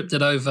tray, I flipped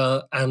it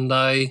over, and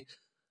I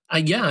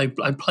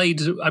played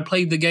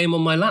the game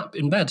on my lap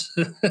in bed.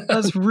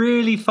 That's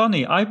really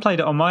funny. I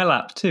played it on my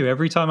lap too.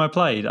 Every time I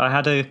played, I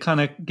had a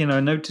kind of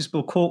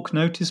cork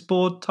notice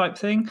board type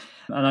thing,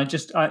 and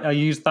I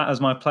used that as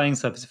my playing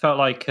surface. It felt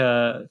like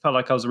I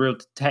was a real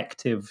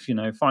detective,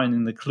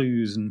 finding the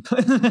clues, and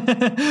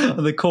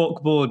the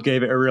cork board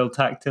gave it a real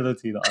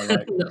tactility that I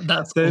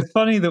liked. So it's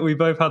funny that we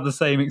both had the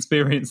same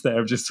experience there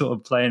of just sort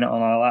of playing it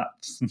on our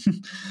laps.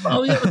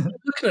 Oh yeah,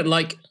 looking at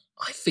it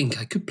I think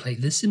I could play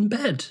this in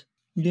bed.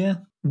 Yeah.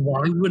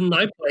 Why wouldn't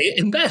I play it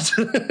in bed?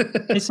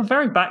 It's a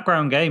very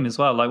background game as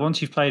well.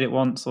 Once you've played it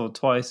once or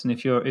twice, and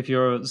if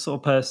you're a sort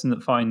of person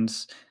that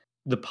finds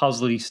the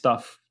puzzly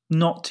stuff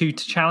not too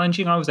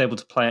challenging, I was able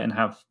to play it and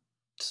have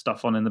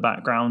stuff on in the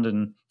background,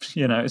 and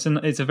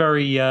it's a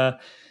very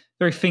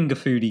very finger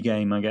foody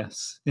game, I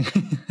guess.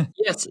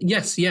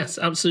 Yes,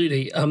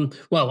 absolutely.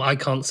 Well, I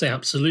can't say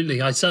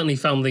absolutely. I certainly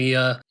found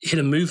the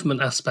hidden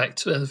movement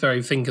aspect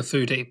very finger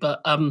foody,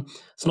 but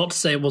it's not to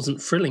say it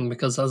wasn't thrilling,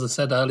 because, as I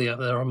said earlier,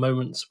 there are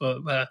moments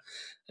where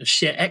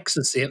sheer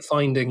ecstasy at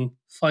finding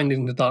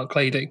the Dark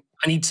Lady.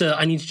 I need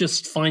to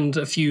just find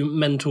a few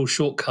mental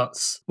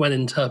shortcuts when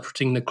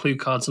interpreting the clue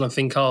cards, and I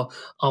think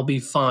I'll be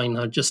fine.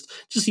 I just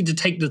need to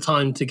take the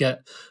time to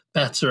get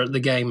better at the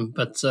game,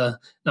 but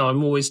no,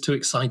 I'm always too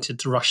excited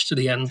to rush to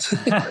the end.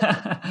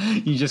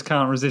 You just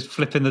can't resist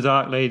flipping the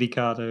Dark Lady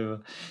card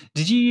over.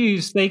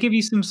 They give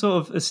you some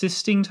sort of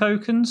assisting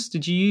tokens?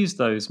 Did you use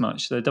those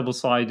much? They're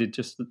double-sided,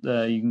 just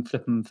that you can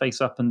flip them face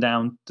up and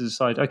down to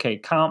decide, okay,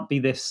 can't be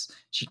this.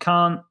 She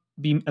can't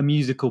be a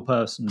musical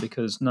person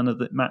because none of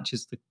it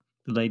matches the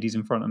ladies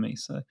in front of me.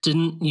 So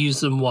didn't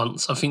use them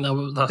once. I think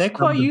that's they're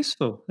quite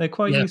useful. They're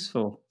quite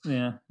useful.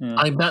 Yeah.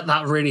 I bet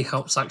that really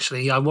helps,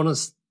 actually. I want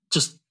to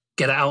just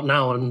get it out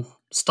now and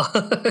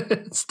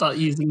start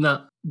using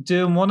that.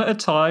 Do them one at a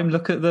time,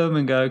 look at them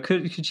and go,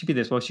 could she be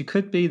this? Well, she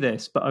could be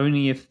this, but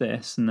only if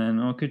this. And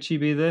then, could she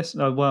be this?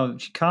 Oh, well,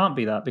 she can't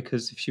be that,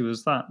 because if she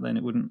was that, then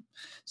it wouldn't.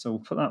 So we'll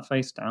put that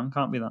face down.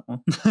 Can't be that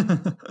one.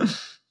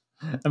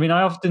 I mean,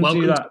 I often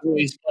do that. Welcome to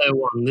Always Player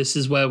One. This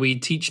is where we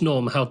teach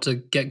Norm how to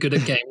get good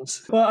at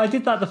games. Well, I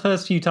did that the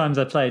first few times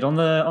I played. On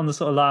the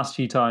sort of last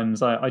few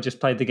times, I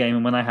just played the game,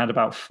 and when I had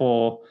about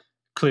 4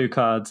 clue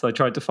cards, I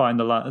tried to find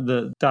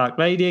the Dark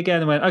Lady again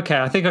and went, okay,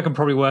 I think I can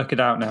probably work it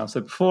out now. So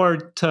before I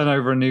turn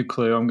over a new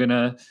clue, I'm going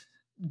to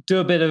do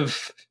a bit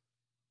of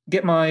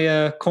get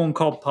my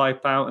corncob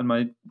pipe out and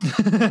my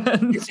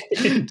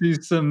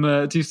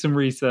do some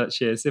research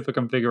here, see if I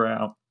can figure it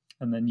out.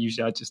 And then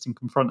usually I just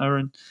confront her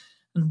and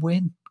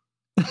win.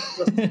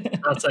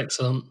 That's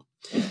excellent.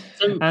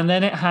 And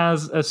then it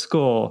has a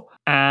score,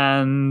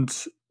 and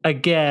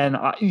again,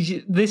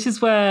 this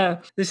is where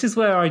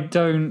I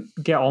don't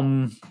get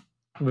on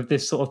with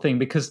this sort of thing,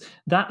 because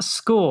that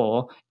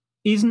score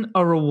isn't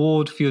a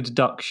reward for your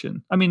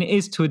deduction. I mean, it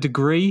is to a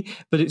degree,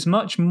 but it's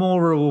much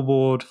more a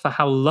reward for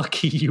how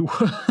lucky you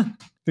were,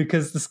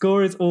 because the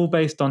score is all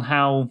based on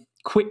how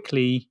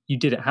quickly you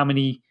did it, how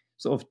many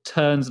sort of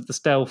turns of the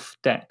stealth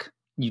deck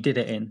you did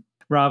it in,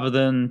 rather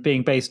than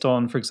being based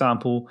on, for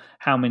example,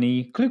 how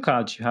many clue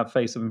cards you have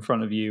face up in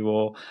front of you.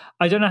 Or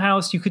I don't know how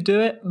else you could do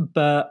it,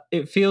 but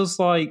it feels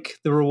like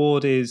the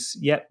reward is,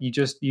 you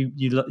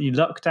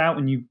lucked out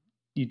and you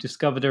you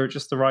discovered her at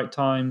just the right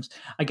times.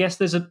 I guess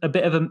there's a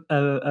bit of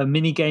a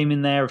mini game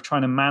in there of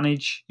trying to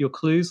manage your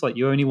clues. Like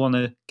you only want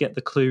to get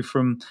the clue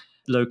from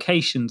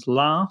locations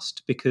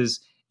last because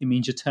it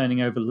means you're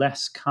turning over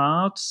less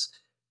cards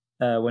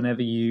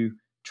whenever you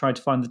try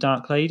to find the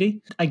Dark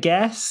Lady, I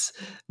guess.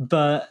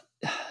 But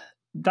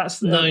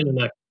that's No.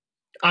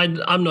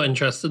 I'm not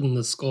interested in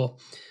the score.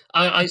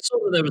 I saw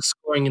that there was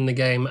scoring in the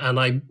game, and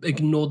I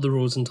ignored the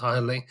rules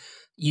entirely.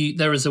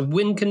 There is a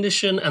win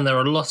condition, and there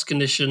are loss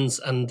conditions,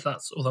 and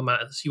that's all that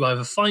matters. You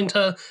either find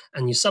her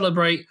and you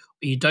celebrate,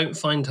 or you don't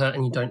find her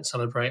and you don't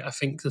celebrate. I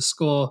think the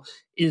score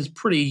is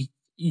pretty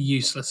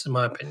useless, in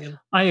my opinion.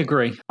 I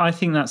agree. I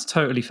think that's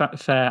totally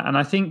fair. And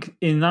I think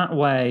in that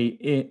way,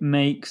 it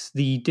makes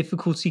the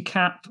difficulty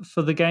cap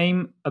for the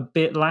game a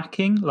bit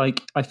lacking.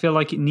 Like, I feel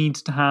like it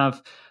needs to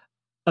have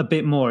a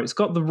bit more. It's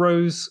got the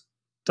Rose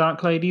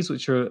Dark Ladies,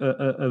 which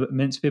are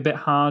meant to be a bit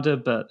harder,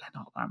 but they're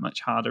not that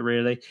much harder,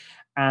 really.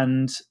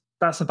 And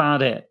that's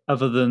about it,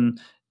 other than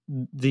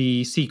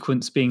the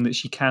sequence being that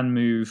she can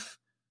move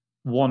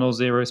 1 or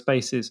 0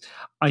 spaces.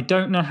 I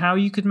don't know how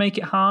you could make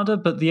it harder,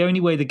 but the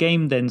only way the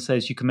game then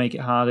says you can make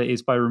it harder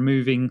is by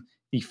removing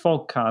the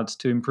fog cards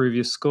to improve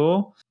your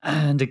score.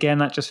 And again,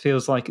 that just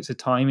feels like it's a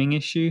timing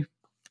issue.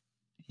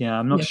 Yeah,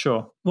 I'm not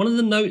sure. One of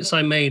the notes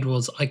I made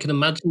was I can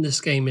imagine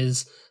this game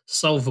is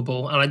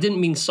solvable, and I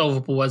didn't mean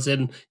solvable as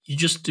in you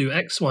just do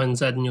X, Y, and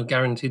Z and you're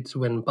guaranteed to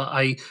win. But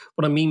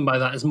what I mean by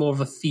that is more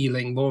of a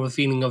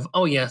feeling of,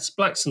 oh yes,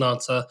 Black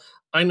Sonata,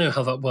 I know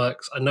how that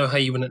works. I know how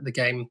you win at the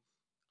game.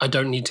 I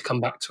don't need to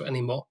come back to it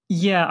anymore.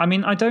 Yeah, I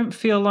mean, I don't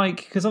feel like,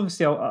 because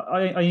obviously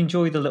I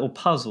enjoy the little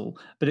puzzle,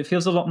 but it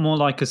feels a lot more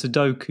like a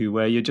Sudoku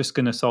where you're just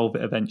going to solve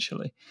it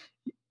eventually.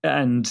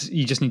 And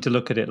you just need to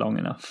look at it long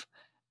enough.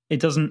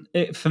 It doesn't,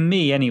 for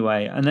me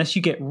anyway, unless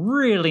you get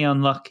really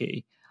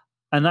unlucky,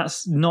 and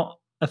that's not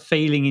a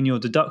failing in your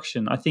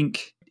deduction, I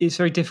think it's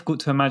very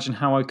difficult to imagine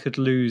how I could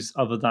lose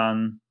other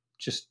than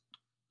just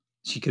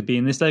she could be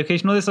in this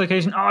location or this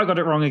location. Oh, I got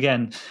it wrong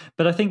again.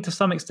 But I think to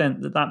some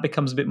extent that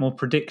becomes a bit more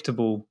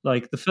predictable.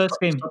 Like the first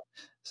game.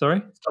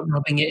 Sorry? Stop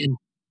rubbing it in.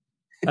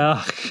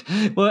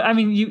 Well, I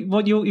mean,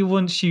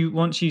 once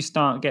you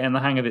start getting the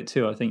hang of it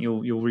too, I think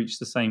you'll reach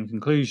the same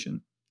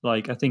conclusion.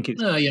 Like I think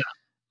it's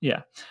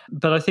yeah.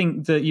 But I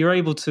think that you're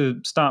able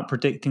to start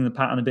predicting the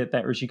pattern a bit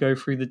better as you go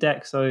through the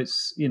deck. So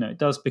it's it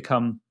does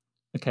become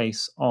a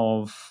case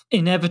of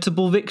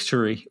inevitable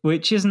victory,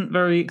 which isn't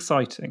very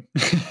exciting.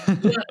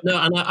 And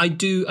I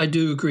do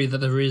agree that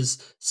there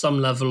is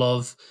some level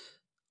of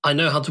I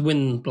know how to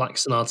win Black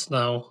Sonata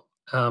now,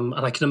 and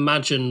I can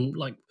imagine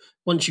like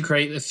once you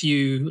create a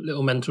few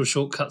little mental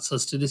shortcuts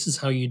as to this is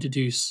how you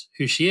deduce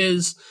who she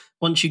is.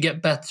 Once you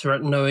get better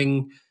at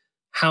knowing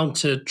how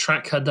to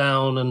track her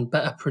down and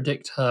better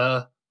predict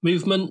her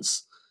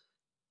movements,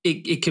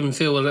 it can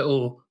feel a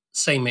little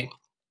samey.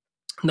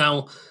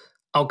 Now,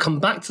 I'll come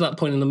back to that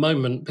point in a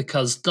moment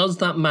because does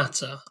that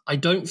matter? I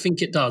don't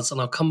think it does, and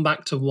I'll come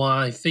back to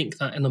why I think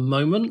that in a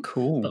moment.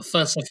 Cool. But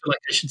first, I feel like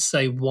I should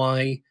say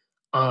why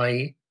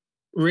I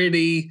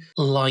really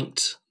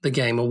liked the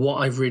game or what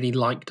I really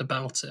liked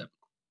about it.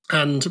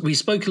 And we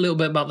spoke a little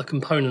bit about the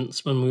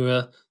components when we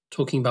were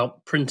talking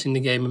about printing the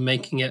game and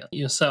making it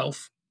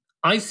yourself.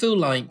 I feel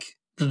like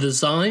the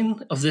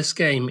design of this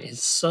game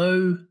is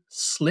so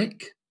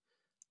slick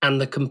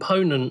and the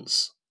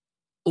components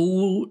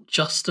all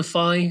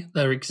justify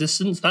their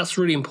existence. That's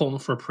really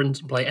important for a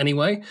print and play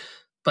anyway.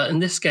 But in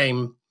this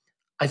game,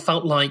 I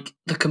felt like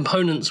the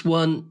components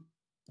weren't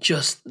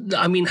just,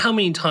 I mean, how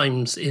many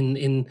times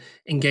in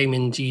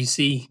gaming do you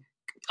see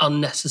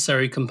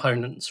unnecessary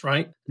components,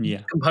 right?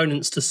 Yeah.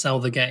 Components to sell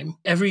the game.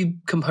 Every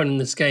component in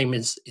this game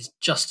is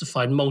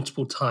justified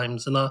multiple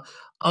times. And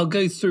I'll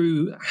go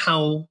through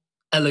how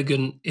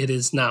elegant it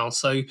is now.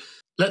 So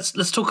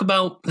let's talk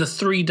about the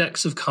 3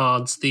 decks of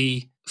cards,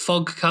 the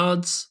fog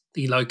cards,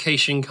 the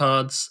location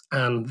cards,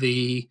 and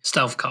the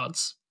stealth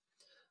cards.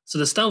 So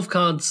the stealth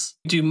cards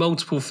do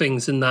multiple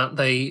things in that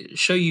they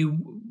show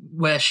you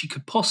where she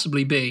could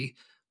possibly be,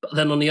 but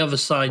then on the other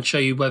side show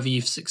you whether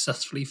you've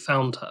successfully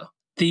found her.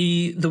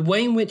 The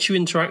way in which you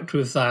interact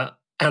with that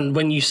and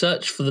when you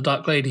search for the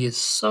Dark Lady is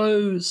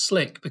so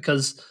slick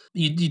because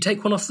you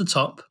take one off the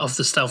top of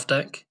the stealth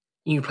deck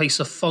and you place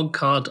a fog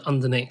card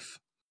underneath.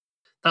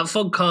 That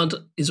fog card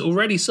is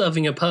already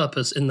serving a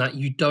purpose in that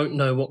you don't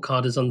know what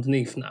card is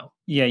underneath now.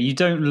 Yeah, you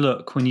don't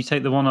look. When you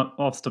take the one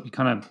off the top, you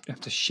kind of have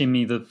to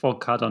shimmy the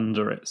fog card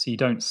under it so you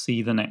don't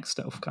see the next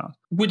stealth card.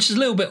 Which is a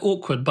little bit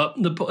awkward, but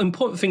the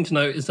important thing to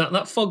note is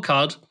that fog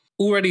card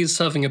already is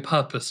serving a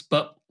purpose,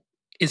 but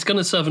it's going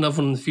to serve another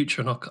one in the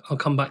future, and I'll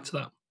come back to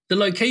that. The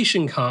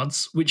location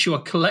cards, which you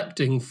are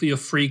collecting for your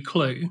free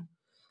clue,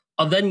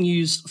 are then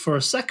used for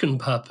a second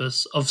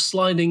purpose of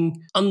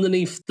sliding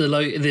underneath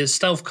the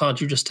stealth card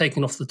you've just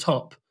taken off the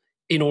top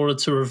in order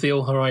to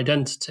reveal her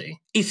identity.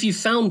 If you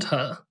found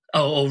her,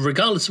 or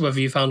regardless of whether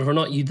you found her or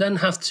not, you then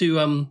have to,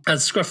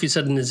 as Scruffy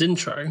said in his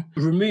intro,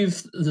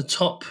 remove the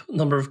top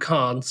number of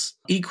cards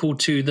equal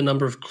to the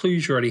number of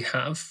clues you already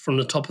have from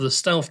the top of the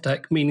stealth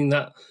deck, meaning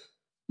that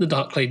the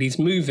Dark Lady's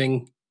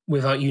moving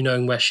without you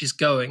knowing where she's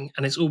going,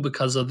 and it's all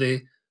because of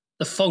the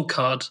fog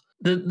card.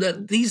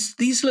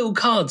 These little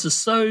cards are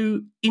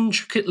so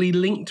intricately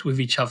linked with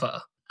each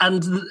other,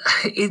 and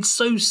it's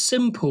so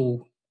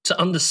simple to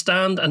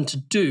understand and to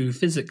do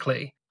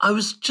physically. I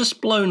was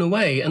just blown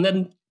away. And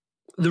then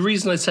the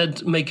reason I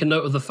said make a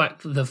note of the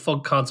fact that the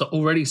fog cards are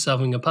already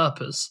serving a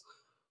purpose.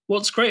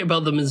 What's great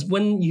about them is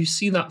when you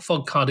see that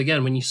fog card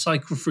again, when you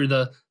cycle through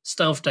the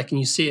stealth deck and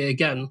you see it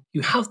again,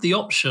 you have the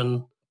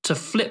option to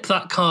flip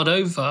that card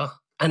over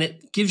and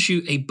it gives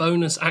you a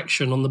bonus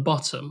action on the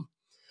bottom.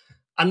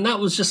 And that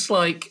was just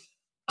like,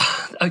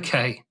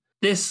 okay,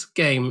 this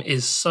game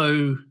is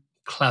so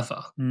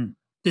clever.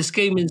 This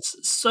game is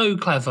so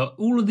clever.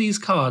 All of these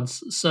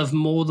cards serve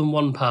more than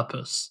one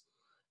purpose.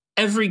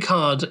 Every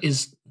card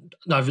is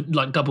either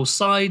like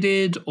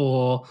double-sided,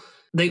 or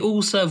they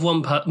all serve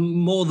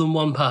more than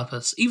one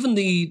purpose. Even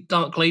the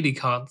Dark Lady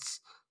cards,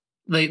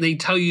 they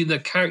tell you the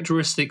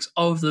characteristics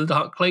of the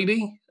Dark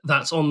Lady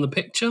that's on the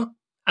picture,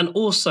 and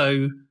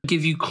also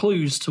give you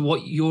clues to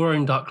what your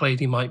own Dark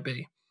Lady might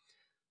be.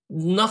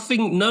 None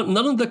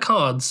of the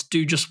cards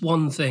do just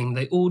one thing.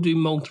 They all do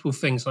multiple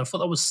things. And I thought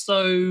that was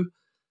so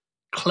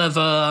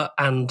clever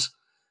and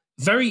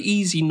very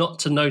easy not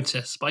to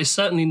notice, but I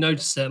certainly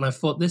noticed it, and I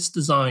thought this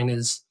design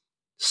is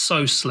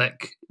so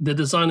slick. The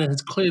designer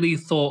has clearly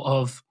thought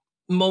of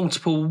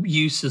multiple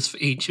uses for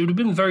each. It would have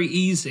been very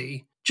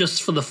easy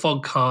just for the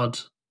fog card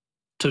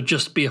to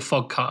just be a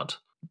fog card.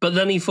 But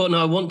then he thought,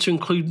 no, I want to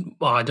include,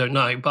 well, I don't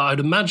know, but I'd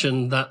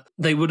imagine that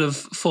they would have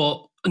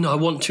thought, no, I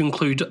want to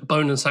include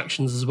bonus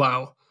actions as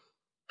well.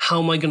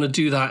 How am I going to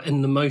do that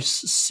in the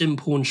most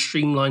simple and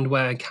streamlined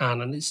way I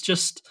can? And it's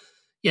just,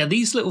 yeah,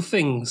 these little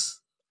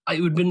things,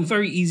 it would have been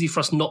very easy for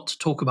us not to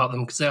talk about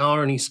them because they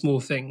are only small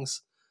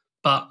things.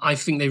 But I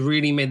think they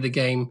really made the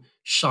game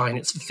shine.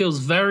 It feels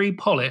very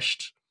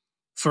polished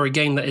for a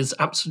game that is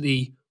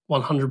absolutely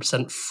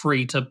 100%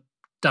 free to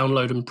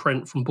download and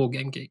print from Board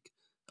Game Geek.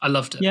 I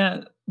loved it.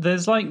 Yeah,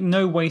 there's like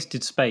no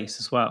wasted space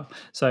as well.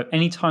 So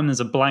anytime there's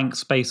a blank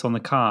space on the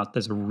card,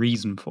 there's a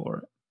reason for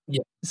it.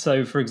 Yeah.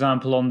 So, for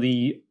example, on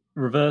the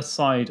reverse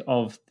side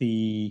of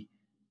the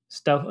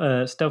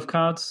stealth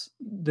cards,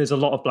 there's a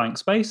lot of blank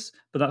space,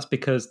 but that's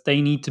because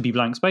they need to be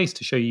blank space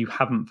to show you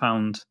haven't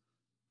found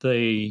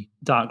the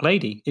Dark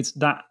Lady. It's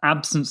that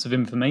absence of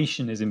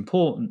information is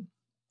important.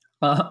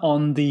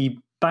 On the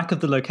back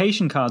of the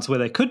location cards where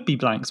there could be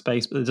blank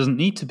space, but there doesn't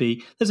need to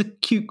be, there's a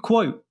cute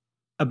quote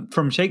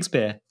from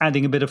Shakespeare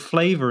adding a bit of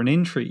flavour and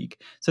intrigue.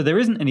 So there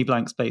isn't any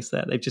blank space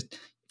there. They've just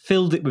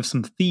filled it with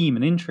some theme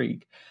and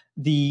intrigue.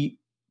 The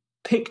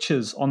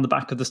pictures on the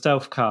back of the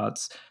stealth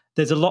cards,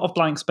 there's a lot of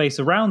blank space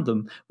around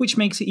them, which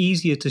makes it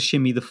easier to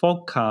shimmy the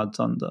fog cards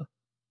under.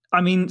 I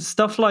mean,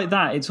 stuff like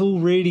that, it's all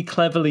really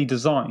cleverly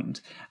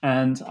designed,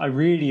 and I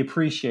really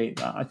appreciate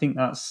that. I think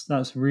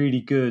that's really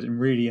good and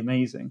really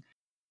amazing.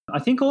 I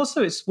think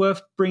also it's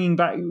worth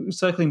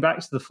circling back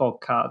to the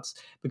fog cards,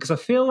 because I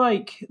feel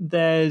like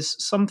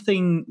there's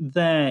something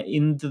there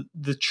in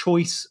the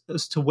choice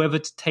as to whether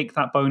to take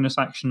that bonus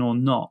action or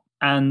not.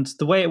 And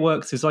the way it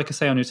works is, like I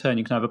say, on your turn,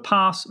 you can either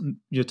pass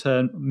your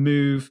turn,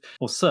 move,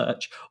 or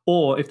search.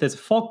 Or if there's a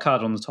fog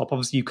card on the top,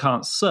 obviously you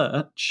can't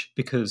search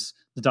because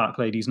the Dark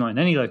Lady is not in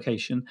any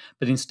location,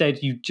 but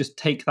instead you just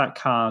take that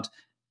card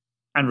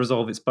and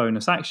resolve its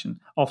bonus action.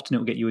 Often it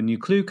will get you a new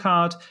clue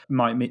card.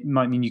 Might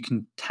mean you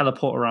can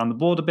teleport around the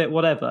board a bit,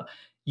 whatever.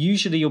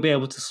 Usually you'll be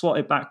able to slot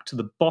it back to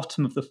the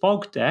bottom of the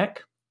fog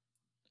deck,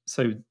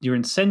 so you're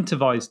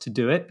incentivized to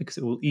do it because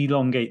it will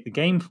elongate the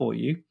game for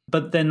you.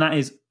 But then that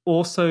is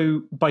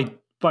also, by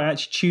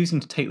actually choosing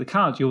to take the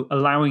card, you're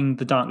allowing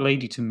the Dark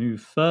Lady to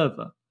move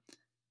further,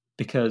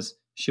 because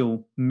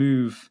she'll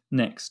move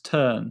next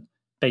turn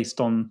based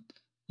on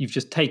you've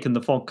just taken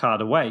the fog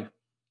card away,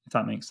 if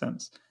that makes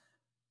sense.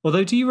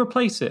 Although, do you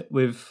replace it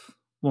with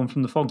one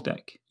from the fog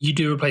deck? You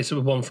do replace it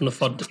with one from the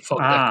fog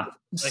deck.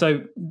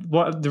 So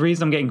the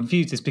reason I'm getting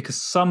confused is because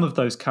some of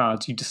those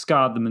cards, you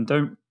discard them and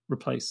don't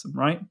replace them,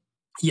 right?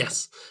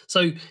 Yes.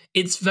 So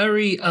it's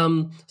very...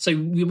 so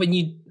when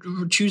you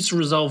choose to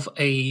resolve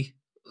a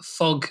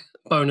fog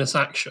bonus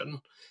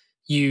action,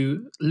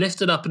 you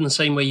lift it up in the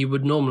same way you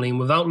would normally, and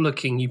without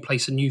looking, you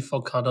place a new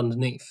fog card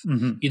underneath.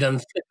 Mm-hmm. You then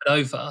flip it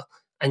over,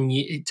 and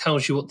it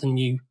tells you what the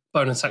new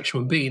bonus action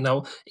would be.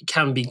 Now, it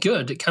can be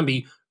good. It can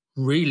be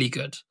really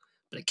good.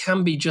 But it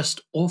can be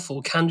just awful.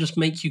 It can just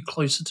make you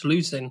closer to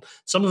losing.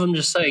 Some of them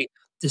just say,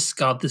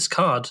 discard this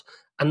card.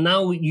 And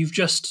now you've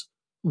just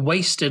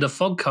wasted a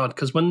fog card,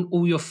 because when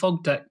all your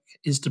fog deck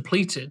is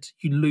depleted,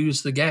 you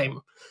lose the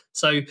game.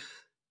 So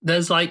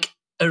there's like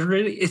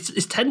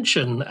it's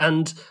tension.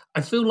 And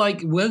I feel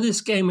like where this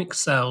game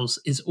excels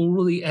is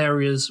all the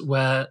areas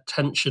where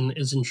tension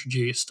is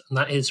introduced. And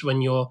that is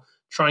when you're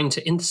trying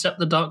to intercept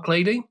the Dark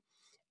Lady,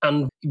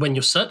 and when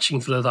you're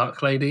searching for the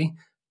Dark Lady,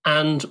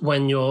 and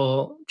when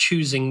you're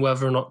choosing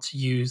whether or not to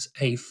use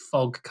a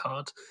fog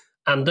card.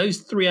 And those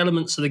three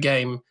elements of the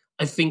game,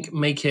 I think,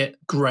 make it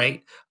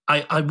great.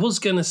 I was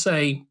going to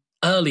say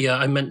earlier,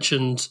 I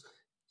mentioned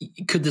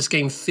could this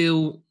game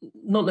feel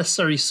not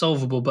necessarily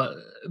solvable, but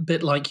a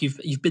bit like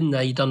you've been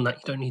there, you've done that,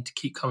 you don't need to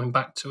keep coming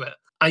back to it.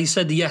 I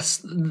said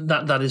yes,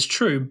 that is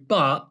true,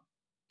 but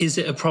is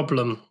it a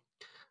problem?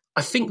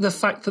 I think the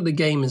fact that the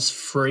game is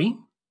free,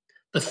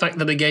 the fact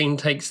that the game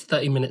takes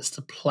 30 minutes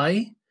to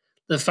play,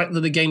 the fact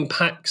that the game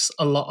packs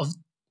a lot of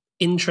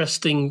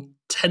interesting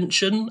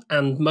tension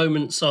and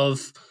moments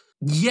of,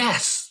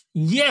 yes,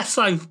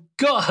 I've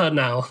got her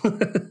now.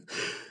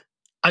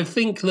 I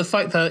think the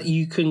fact that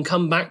you can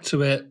come back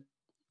to it,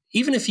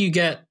 even if you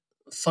get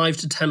 5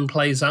 to 10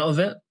 plays out of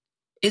it,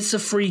 it's a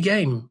free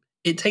game.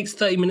 It takes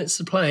 30 minutes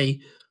to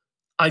play.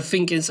 I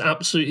think it's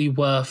absolutely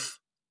worth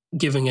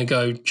giving a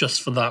go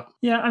just for that.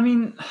 Yeah, I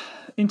mean,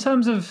 in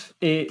terms of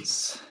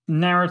its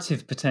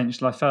narrative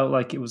potential, I felt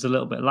like it was a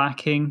little bit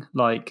lacking.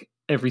 Like,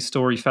 every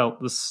story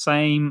felt the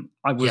same.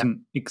 I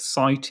wasn't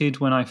excited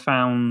when I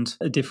found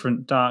a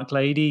different Dark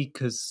Lady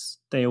because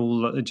they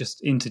all are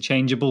just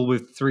interchangeable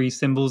with 3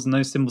 symbols, and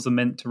those symbols are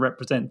meant to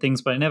represent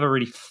things, but I never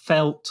really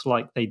felt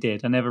like they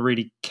did. I never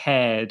really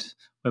cared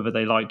whether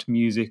they liked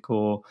music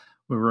or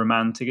were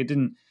romantic. It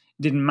didn't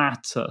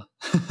matter.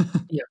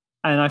 Yeah.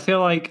 And I feel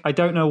like I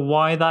don't know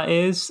why that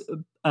is,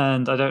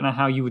 and I don't know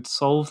how you would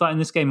solve that in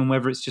this game, and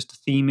whether it's just a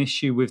theme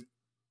issue with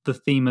the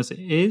theme as it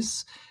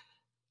is.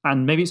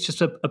 And maybe it's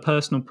just a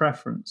personal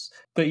preference.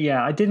 But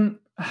yeah, I didn't...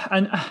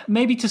 And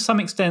maybe to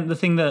some extent, the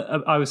thing that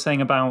I was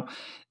saying about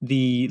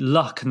the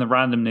luck and the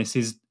randomness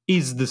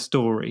is the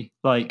story.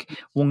 Like,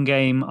 one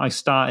game I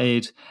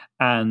started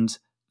and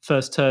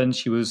first turn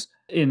she was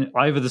in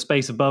either the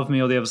space above me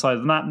or the other side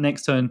of the map.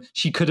 Next turn,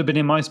 she could have been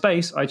in my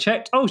space. I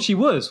checked. Oh, she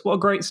was. What a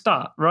great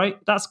start, right?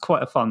 That's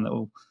quite a fun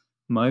little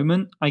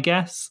moment, I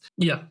guess.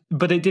 Yeah.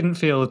 But it didn't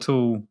feel at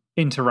all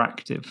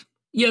interactive.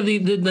 Yeah,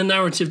 the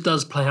narrative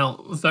does play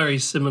out very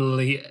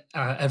similarly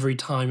every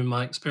time in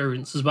my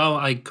experience as well.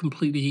 I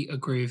completely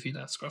agree with you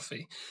there,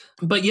 Scruffy.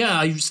 But yeah,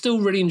 I still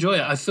really enjoy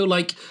it. I feel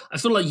like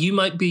you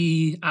might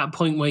be at a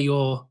point where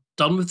you're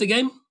done with the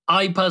game.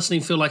 I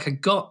personally feel like I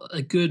got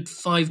a good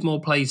 5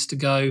 more plays to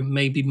go,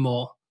 maybe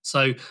more.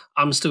 So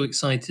I'm still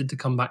excited to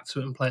come back to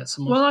it and play it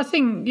some more. Well, I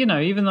think,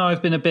 even though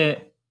I've been a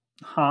bit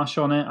harsh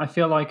on it, I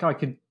feel like I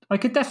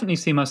could definitely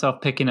see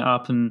myself picking it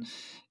up and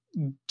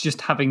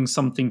just having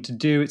something to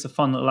do. It's a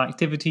fun little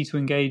activity to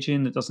engage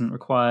in that doesn't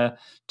require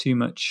too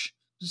much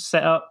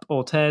setup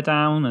or tear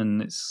down,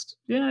 and it's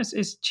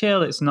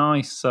chill, it's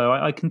nice. So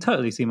I can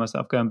totally see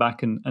myself going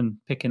back and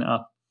picking it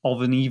up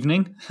of an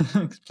evening,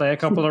 play a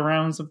couple of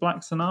rounds of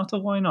Black Sonata.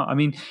 Why not? I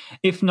mean,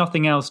 if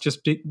nothing else,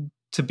 just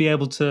to be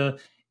able to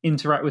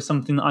interact with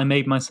something that I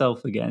made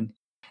myself again.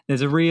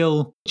 There's a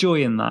real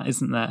joy in that,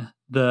 isn't there?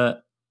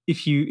 That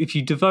if you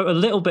devote a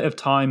little bit of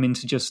time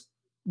into just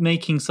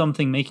making some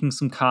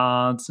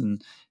cards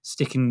and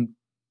sticking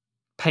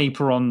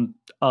paper on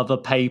other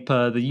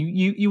paper, that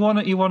you want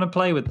to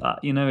play with that.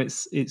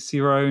 It's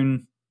your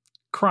own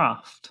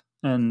craft,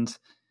 and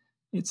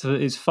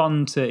it's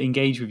fun to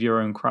engage with your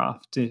own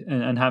craft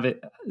and have it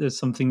as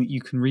something that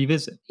you can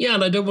revisit. Yeah,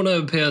 and I don't want to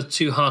appear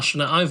too harsh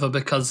on it either,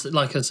 because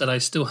like I said, I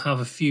still have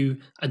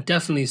I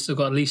definitely still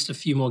got at least a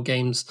few more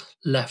games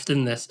left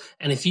in this.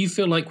 And if you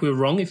feel like we're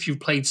wrong, if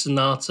you've played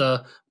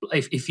Sonata,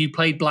 if you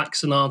played Black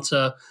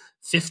Sonata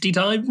 50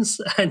 times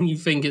and you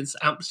think it's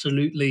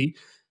absolutely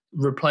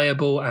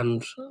replayable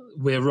and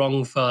we're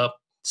wrong for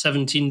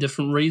 17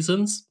 different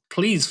reasons,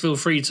 please feel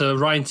free to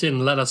write in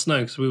and let us know,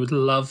 because we would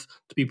love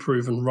to be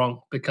proven wrong,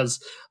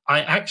 because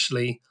I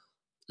actually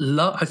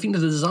I think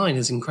the design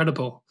is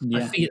incredible. Yeah.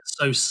 I think it's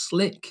so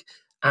slick,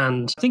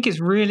 and I think it's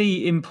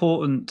really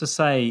important to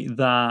say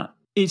that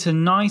it's a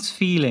nice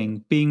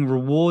feeling being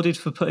rewarded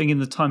for putting in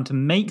the time to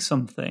make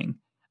something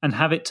and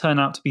have it turn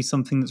out to be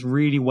something that's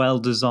really well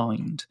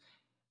designed.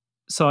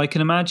 So I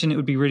can imagine it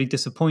would be really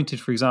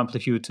disappointed, for example,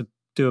 if you were to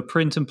do a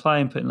print and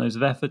play and put in loads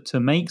of effort to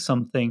make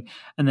something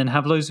and then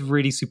have loads of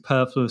really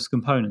superfluous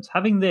components.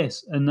 Having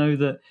this and know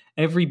that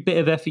every bit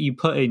of effort you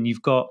put in,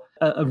 you've got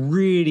a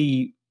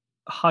really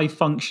high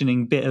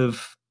functioning bit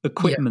of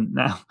equipment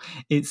now.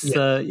 It's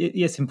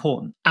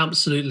important.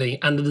 Absolutely.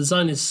 And the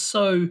design is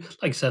so,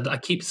 like I said, I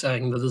keep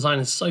saying the design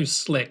is so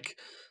slick.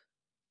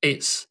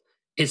 It's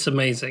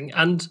amazing.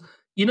 And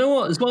you know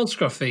what, as well,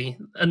 Scruffy,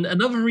 and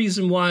another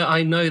reason why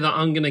I know that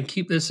I'm going to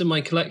keep this in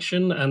my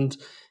collection, and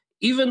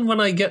even when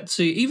I get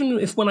to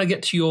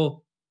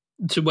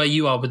where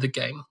you are with the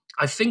game,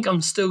 I think I'm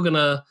still going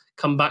to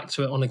come back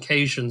to it on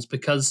occasions,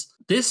 because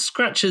this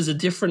scratches a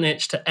different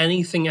itch to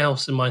anything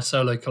else in my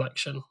solo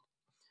collection.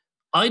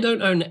 I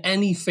don't own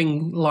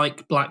anything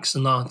like Black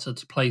Sonata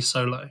to play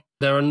solo.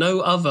 There are no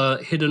other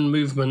hidden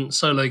movement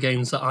solo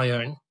games that I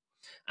own.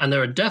 And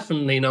there are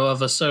definitely no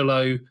other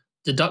solo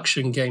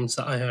deduction games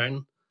that I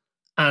own.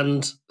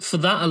 And for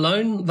that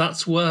alone,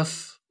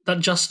 that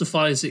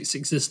justifies its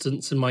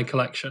existence in my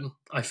collection,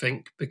 I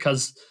think,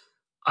 because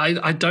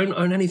I don't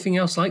own anything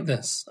else like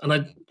this. And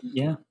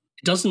it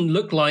doesn't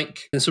look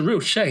like, it's a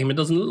real shame, it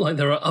doesn't look like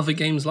there are other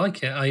games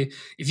like it.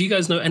 If you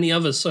guys know any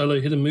other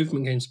solo hidden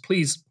movement games,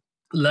 please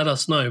let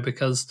us know,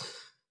 because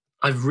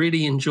I've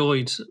really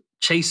enjoyed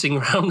chasing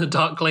around the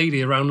Dark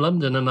Lady around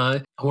London, and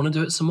I want to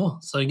do it some more.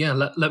 So yeah,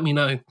 let me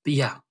know. But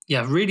yeah,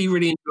 really,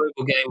 really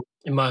enjoyable game,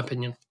 in my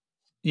opinion.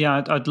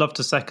 Yeah, I'd love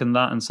to second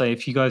that and say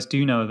if you guys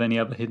do know of any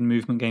other hidden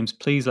movement games,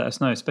 please let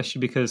us know, especially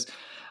because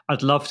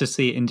I'd love to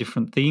see it in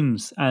different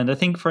themes. And I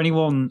think for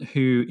anyone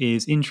who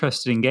is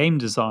interested in game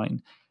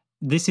design,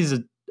 this is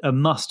a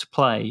must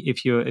play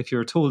if you're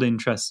at all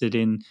interested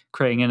in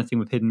creating anything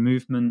with hidden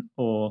movement,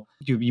 or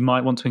you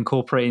might want to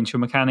incorporate it into your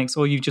mechanics,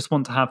 or you just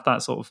want to have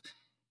that sort of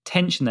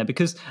tension there.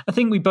 Because I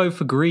think we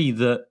both agree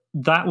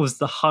that was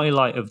the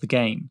highlight of the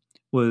game,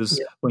 was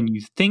when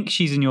you think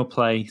she's in your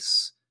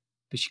place,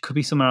 but she could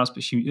be somewhere else,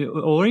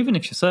 or even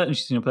if you're certain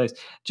she's in your place,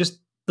 just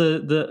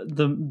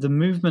the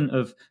movement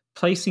of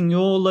placing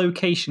your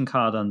location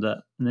card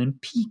under and then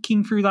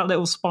peeking through that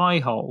little spy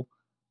hole.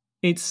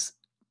 It's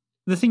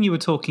the thing you were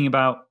talking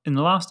about in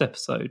the last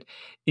episode.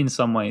 In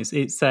some ways,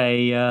 it's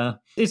a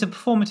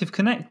performative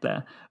connect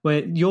there,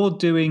 where you're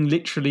doing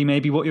literally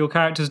maybe what your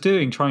character's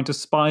doing, trying to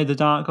spy the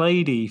Dark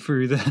Lady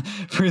through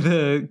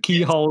the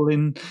keyhole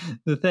in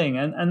the thing,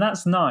 and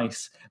that's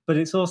nice. But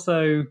it's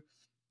also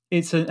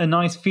a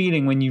nice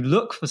feeling when you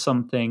look for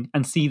something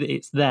and see that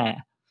it's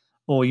there,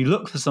 or you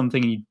look for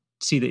something and you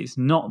see that it's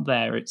not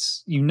there.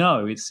 It's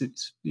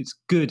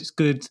good. It's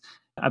good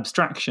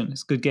abstraction.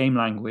 It's good game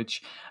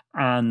language,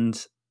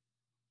 and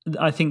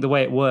I think the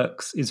way it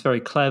works is very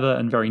clever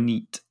and very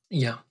neat.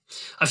 Yeah,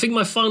 I think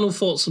my final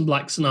thoughts on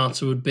Black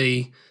Sonata would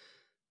be: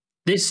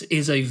 this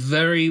is a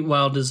very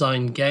well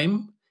designed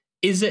game.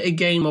 Is it a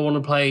game I want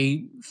to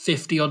play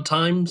 50 odd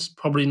times?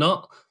 Probably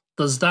not.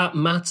 Does that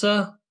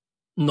matter?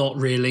 Not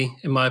really,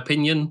 in my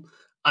opinion.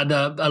 A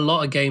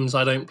lot of games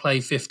I don't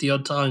play 50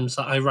 odd times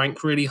that I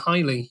rank really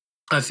highly.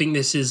 I think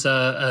this is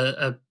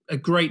a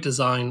great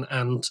design,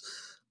 and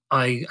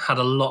I had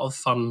a lot of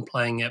fun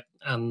playing it.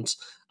 And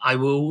I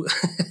will,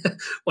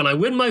 when I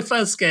win my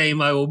first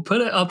game, I will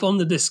put it up on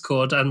the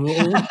Discord, and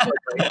we'll all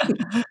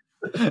play.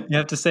 You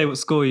have to say what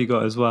score you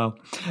got as well.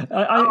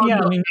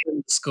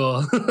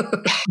 Score.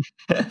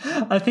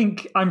 I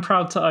think I'm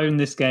proud to own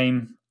this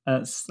game.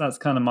 That's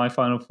kind of my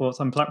final thoughts.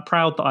 I'm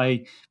proud that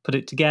I put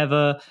it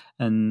together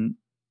and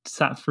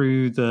sat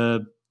through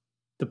the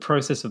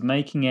process of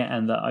making it,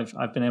 and that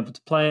I've been able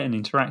to play it and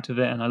interact with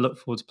it, and I look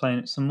forward to playing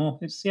it some more.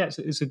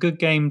 It's a good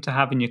game to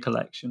have in your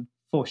collection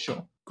for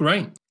sure.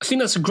 Great. I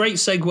think that's a great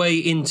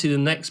segue into the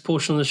next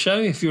portion of the show.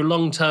 If you're a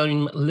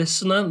long-term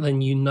listener,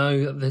 then you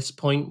know at this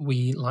point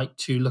we like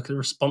to look at the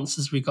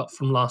responses we got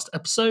from last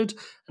episode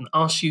and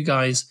ask you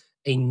guys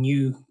a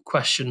new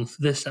question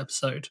for this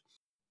episode.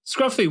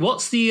 Scruffy,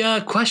 what's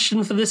the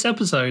question for this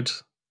episode?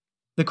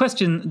 The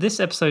question this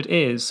episode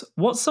is,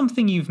 what's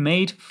something you've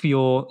made for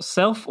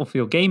yourself or for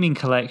your gaming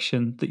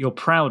collection that you're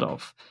proud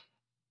of?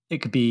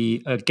 It could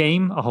be a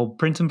game, a whole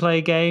print and play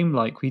game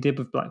like we did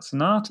with Black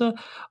Sonata,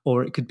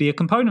 or it could be a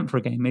component for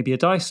a game, maybe a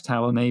dice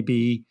tower,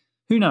 maybe,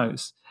 who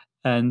knows?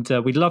 And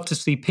we'd love to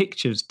see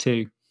pictures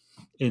too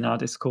in our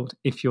Discord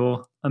if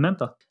you're a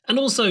member. And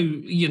also,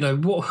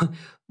 what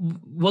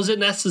was it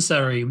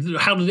necessary?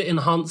 How did it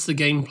enhance the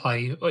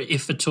gameplay,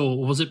 if at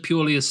all? Was it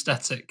purely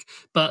aesthetic?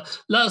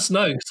 But let us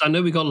know, because I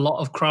know we got a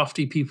lot of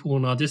crafty people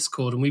on our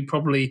Discord, and we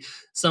probably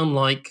sound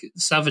like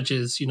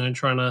savages,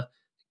 trying to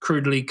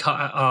crudely cut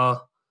at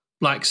our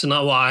Black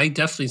Sonata. Well, I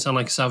definitely sound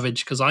like a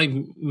savage because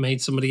I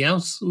made somebody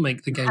else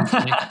make the game for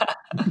me.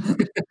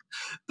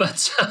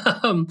 But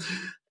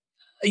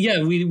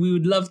yeah, we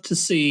would love to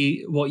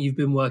see what you've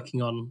been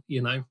working on.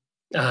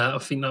 I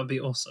think that would be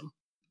awesome.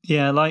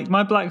 Yeah, like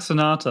my Black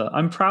Sonata,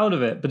 I'm proud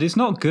of it, but it's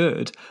not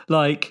good.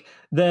 Like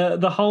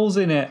the holes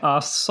in it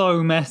are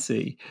so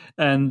messy,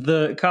 and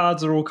the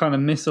cards are all kind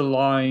of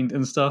misaligned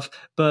and stuff.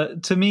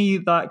 But to me,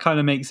 that kind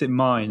of makes it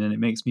mine, and it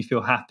makes me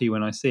feel happy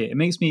when I see it. It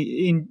makes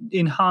me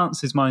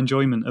enhances my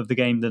enjoyment of the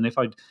game than if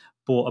I'd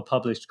bought a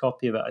published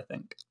copy of it, I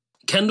think.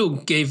 Kendall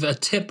gave a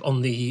tip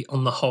on the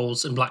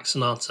holes in Black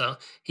Sonata.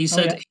 He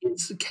said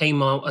his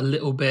came out a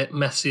little bit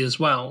messy as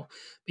well.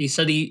 He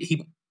said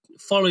he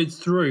followed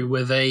through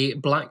with a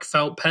black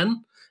felt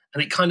pen,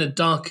 and it kind of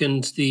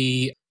darkened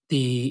the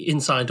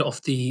inside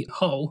of the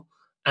hole,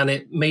 and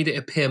it made it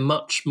appear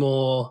much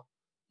more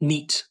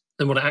neat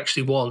than what it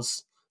actually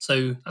was.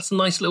 So that's a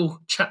nice little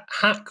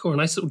hack, or a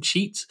nice little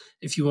cheat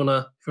if you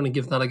wanna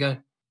give that a go.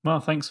 Well,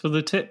 thanks for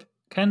the tip,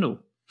 Kendall.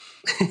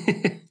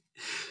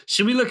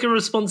 Should we look at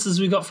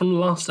responses we got from the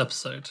last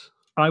episode?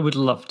 I would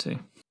love to.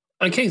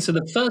 Okay, so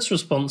the first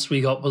response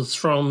we got was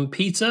from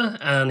Peter,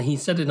 and he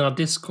said in our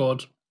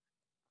Discord,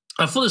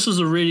 I thought this was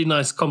a really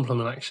nice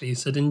compliment, actually. He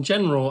said, in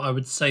general, I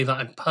would say that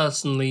I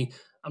personally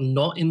am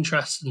not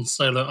interested in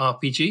solo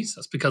RPGs.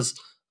 That's because,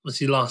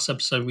 obviously, last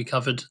episode we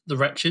covered The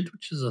Wretched,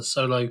 which is a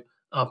solo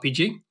RPG.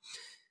 He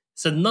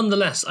said,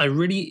 nonetheless, I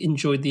really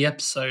enjoyed the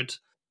episode.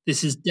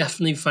 This is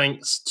definitely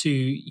thanks to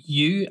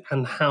you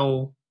and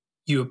how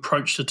you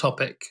approach the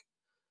topic.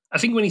 I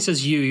think when he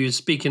says you, he's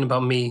speaking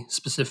about me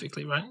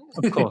specifically, right?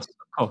 Of course.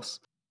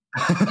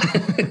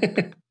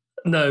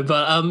 No,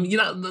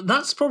 but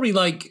that's probably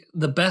like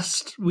the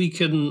best we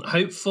can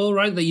hope for,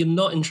 right? That you're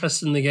not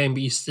interested in the game,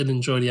 but you still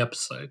enjoy the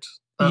episode.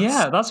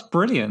 Yeah, that's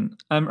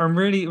brilliant. I'm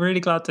really, really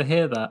glad to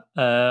hear that.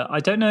 I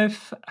don't know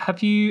if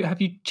have you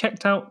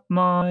checked out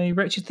my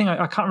Wretched thing?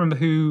 I can't remember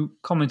who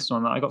commented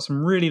on that. I got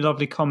some really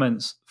lovely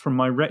comments from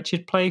my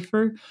Wretched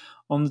playthrough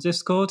on the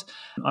Discord.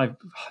 I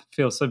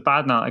feel so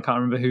bad now. I can't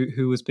remember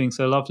who was being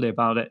so lovely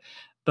about it.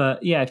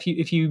 But yeah,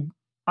 if you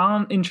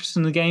aren't interested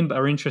in the game but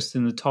are interested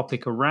in the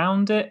topic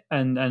around it,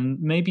 and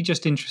maybe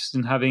just interested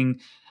in having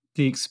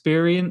the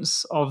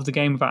experience of the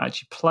game without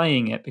actually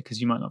playing it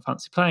because you might not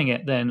fancy playing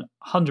it, then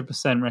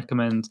 100%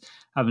 recommend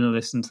having a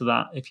listen to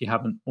that if you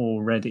haven't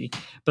already.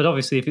 But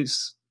obviously, if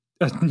it's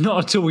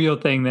not at all your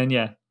thing, then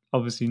yeah,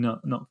 obviously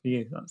not for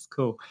you. That's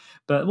cool.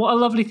 But what a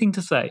lovely thing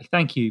to say.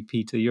 Thank you,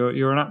 Peter.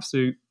 You're an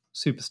absolute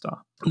superstar.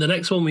 The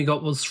next one we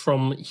got was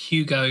from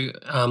Hugo,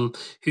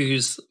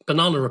 who's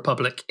Banana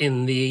Republic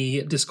in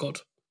the Discord.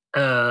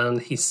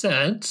 And he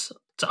said,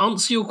 to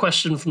answer your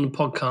question from the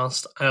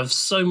podcast, I have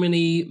so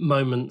many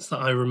moments that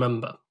I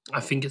remember. I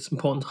think it's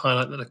important to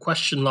highlight that the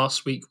question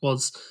last week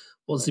was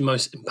the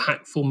most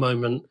impactful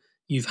moment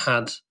you've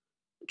had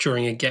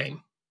during a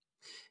game.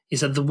 He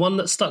said, the one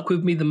that stuck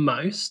with me the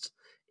most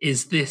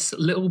is this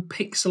little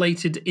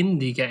pixelated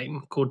indie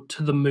game called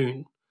To the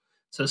Moon.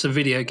 So it's a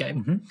video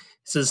game. Mm-hmm.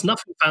 He says,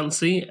 nothing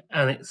fancy,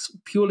 and it's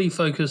purely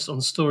focused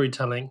on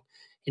storytelling.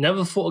 He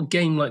never thought a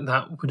game like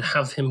that would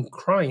have him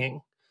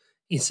crying.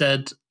 He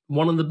said,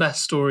 one of the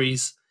best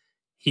stories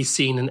he's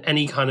seen in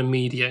any kind of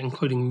media,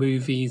 including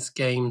movies,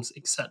 games,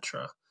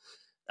 etc.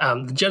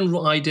 The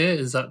general idea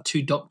is that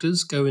two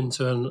doctors go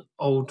into an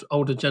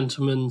older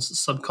gentleman's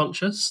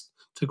subconscious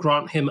to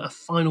grant him a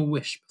final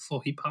wish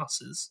before he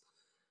passes.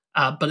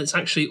 But it's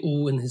actually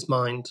all in his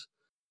mind.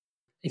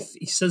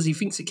 He says he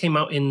thinks it came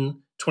out in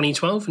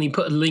 2012, and he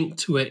put a link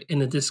to it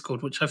in a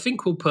Discord, which I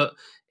think we'll put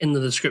in the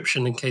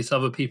description in case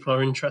other people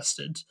are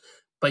interested.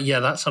 But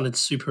yeah, that sounded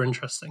super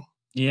interesting.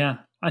 Yeah,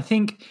 I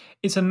think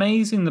it's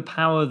amazing the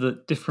power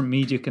that different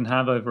media can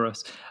have over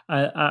us.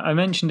 I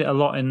mentioned it a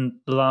lot in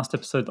the last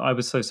episode that I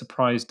was so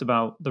surprised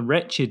about the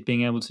Wretched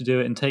being able to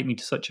do it and take me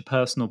to such a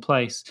personal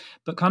place.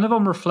 But kind of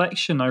on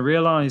reflection, I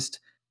realized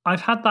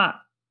I've had that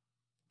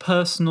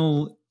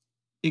personal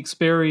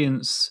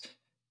experience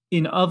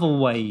in other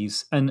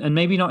ways, and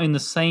maybe not in the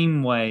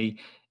same way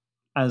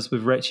as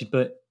with Wretched,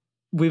 but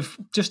with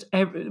just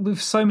with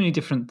so many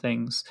different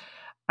things.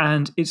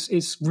 And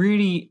it's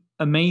really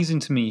amazing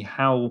to me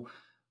how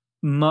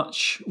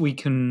much we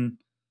can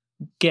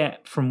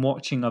get from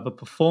watching other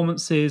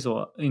performances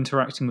or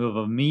interacting with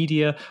other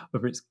media,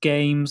 whether it's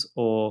games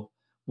or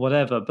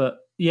whatever. But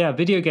yeah,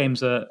 video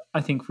games are, I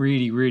think,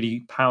 really,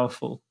 really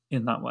powerful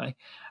in that way.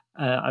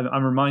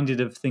 I'm reminded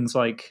of things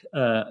like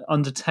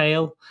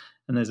Undertale,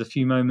 and there's a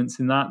few moments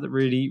in that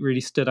really,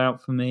 really stood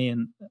out for me.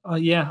 And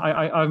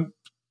I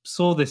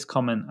saw this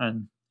comment,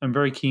 and I'm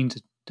very keen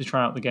to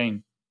try out the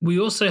game. We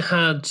also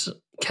had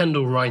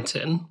Kendall write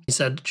in. He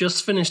said,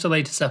 just finished the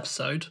latest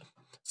episode.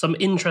 Some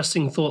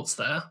interesting thoughts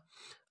there.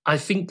 I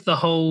think the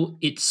whole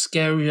it's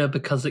scarier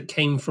because it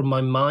came from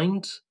my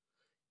mind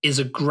is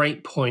a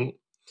great point.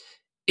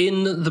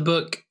 In the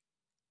book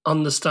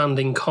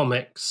Understanding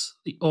Comics,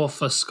 the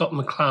author Scott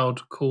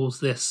McCloud calls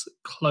this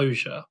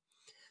closure.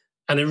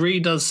 And it really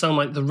does sound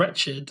like The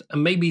Wretched,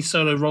 and maybe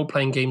solo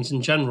role-playing games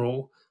in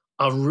general,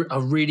 are a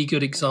really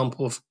good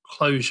example of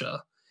closure,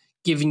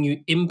 giving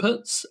you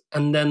inputs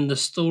and then the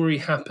story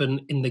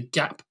happen in the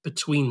gap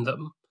between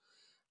them.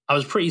 I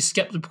was pretty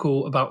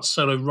skeptical about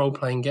solo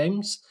role-playing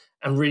games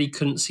and really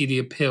couldn't see the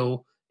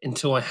appeal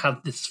until I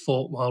had this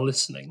thought while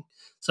listening.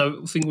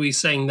 So I think what he's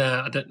saying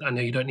there, I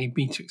know you don't need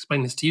me to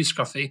explain this to you,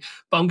 Scruffy,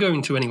 but I'm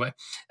going to anyway.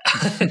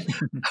 I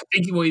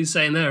think what he's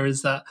saying there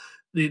is that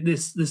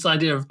this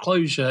idea of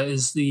closure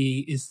is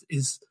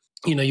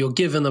you're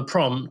given a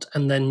prompt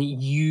and then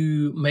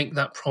you make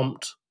that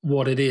prompt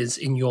what it is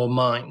in your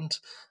mind.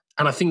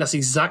 And I think that's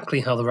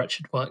exactly how The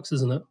Wretched works,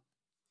 isn't it?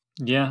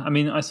 Yeah, I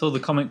mean, I saw the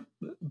comic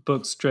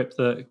book strip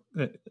that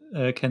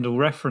Kendall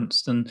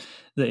referenced, and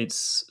that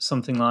it's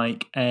something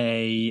like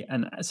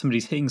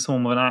somebody's hitting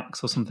someone with an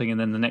axe or something, and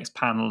then the next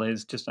panel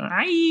is just an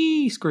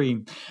 "aye"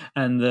 scream,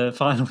 and the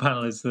final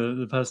panel is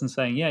the person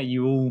saying, "Yeah,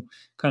 you all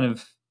kind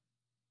of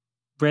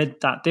read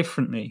that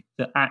differently.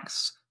 The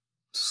axe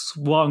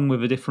swung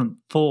with a different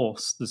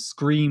force. The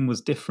scream was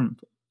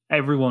different.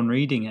 Everyone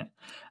reading it."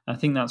 I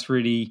think that's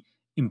really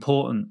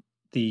important.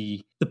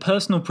 The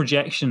personal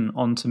projection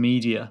onto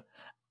media,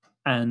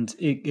 and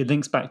it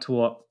links back to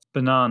what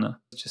Banana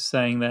was just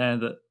saying there,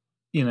 that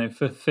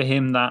for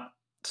him that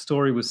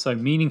story was so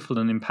meaningful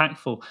and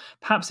impactful.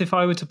 Perhaps if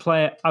I were to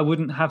play it, I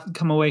wouldn't have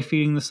come away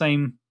feeling the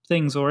same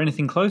things or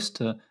anything close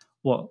to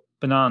what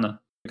Banana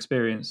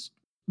experienced.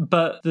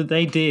 But that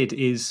they did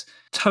is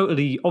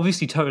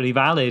obviously totally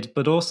valid,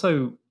 but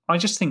also I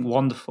just think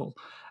wonderful.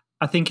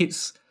 I think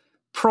it's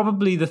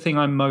probably the thing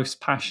I'm most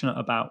passionate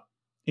about,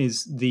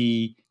 is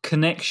the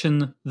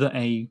connection that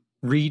a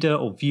reader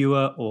or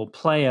viewer or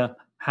player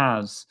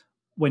has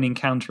when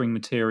encountering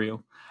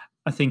material.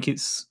 I think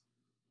it's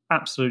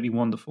absolutely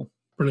wonderful.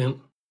 Brilliant.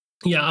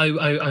 Yeah,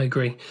 I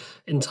agree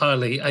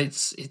entirely.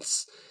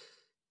 It's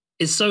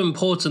it's so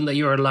important that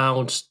you're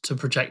allowed to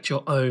project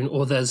your own,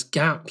 or there's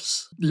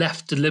gaps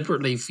left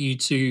deliberately for you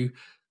to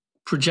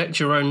project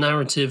your own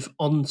narrative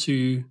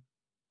onto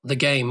the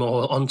game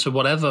or onto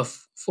whatever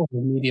form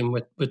of medium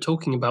we're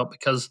talking about,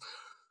 because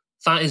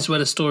that is where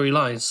the story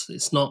lies.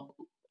 It's not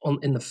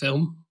in the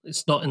film.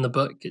 It's not in the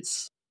book.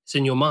 It's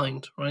in your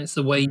mind, right? It's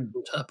the way you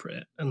interpret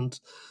it. And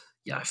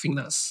yeah, I think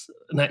that's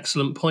an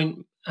excellent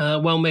point.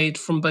 Well made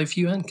from both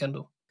you and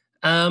Kendall.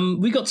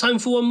 We got time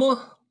for one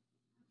more?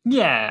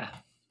 Yeah.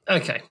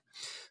 Okay.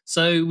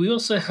 So we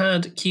also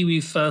had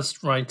Kiwi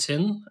First write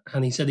in,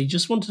 and he said he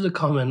just wanted to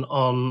comment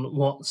on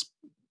what's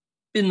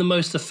been the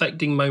most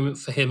affecting moment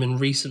for him in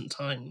recent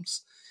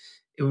times.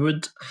 It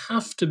would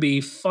have to be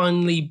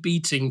finally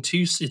beating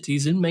 2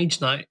 cities in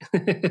Mage Knight.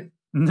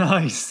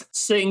 Nice.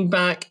 Sitting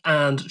back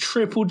and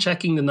triple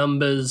checking the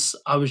numbers,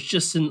 I was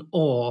just in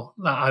awe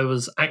that I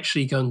was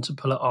actually going to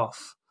pull it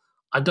off.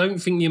 I don't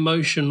think the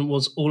emotion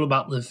was all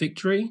about the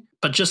victory,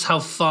 but just how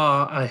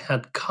far I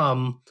had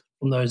come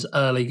from those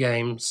early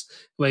games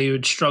where you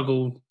would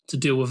struggle to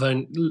deal with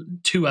only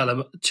two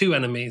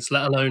enemies,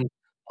 let alone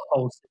a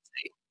whole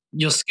city.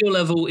 Your skill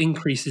level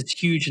increase is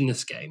huge in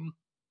this game.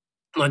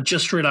 And I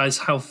just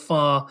realized how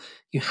far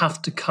you have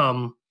to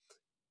come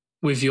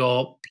with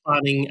your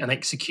planning and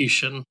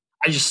execution.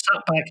 I just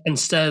sat back and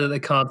stared at the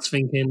cards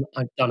thinking,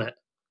 I've done it.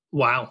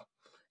 Wow.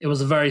 It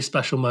was a very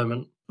special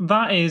moment.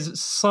 That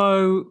is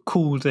so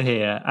cool to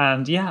hear.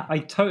 And yeah, I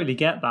totally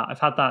get that. I've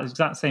had that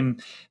exact same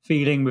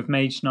feeling with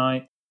Mage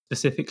Knight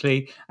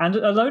specifically, and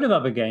a load of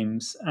other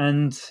games.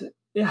 And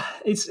yeah,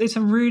 it's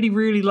a really,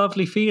 really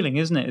lovely feeling,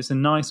 isn't it? It's a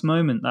nice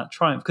moment, that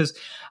triumph. Because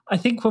I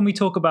think when we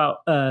talk about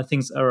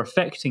things that are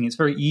affecting, it's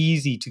very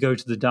easy to go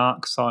to the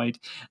dark side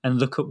and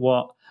look at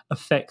what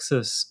affects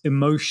us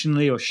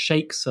emotionally or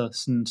shakes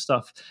us and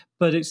stuff.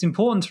 But it's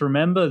important to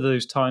remember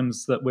those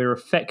times that we're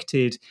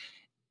affected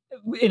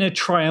in a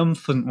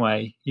triumphant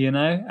way,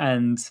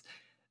 and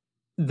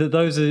that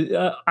those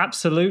are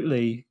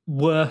absolutely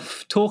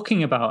worth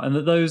talking about, and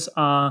that those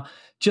are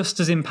just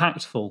as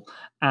impactful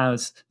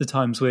as the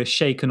times we're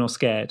shaken or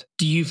scared.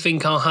 Do you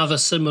think I'll have a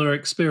similar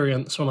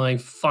experience when I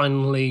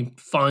finally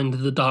find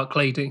the Dark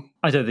Lady?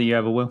 I don't think you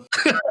ever will.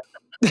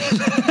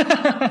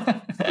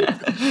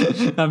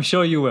 I'm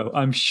sure you will.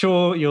 I'm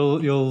sure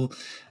you'll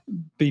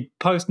be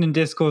posting in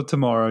Discord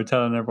tomorrow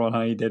telling everyone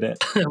how you did it.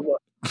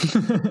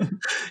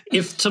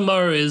 If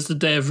tomorrow is the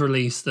day of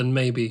release, then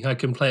maybe I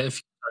can play it a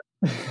few times.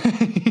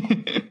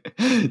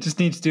 Just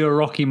need to do a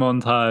Rocky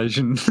montage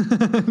and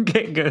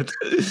get good.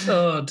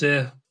 Oh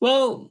dear.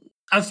 Well,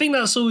 I think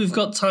that's all we've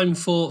got time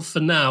for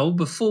now.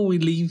 Before we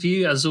leave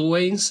you, as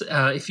always,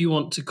 if you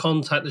want to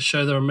contact the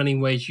show, there are many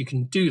ways you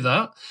can do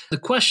that. The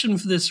question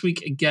for this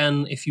week,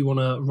 again, if you want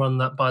to run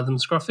that by them,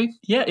 Scruffy.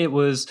 Yeah, it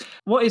was,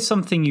 what is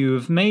something you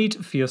have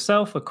made for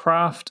yourself, a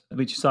craft,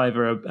 which is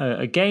either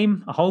a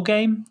game, a whole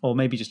game, or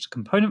maybe just a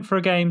component for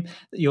a game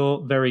that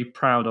you're very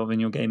proud of in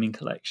your gaming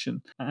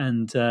collection?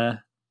 And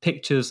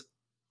pictures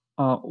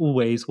are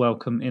always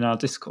welcome in our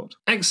Discord.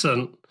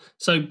 Excellent.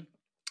 So,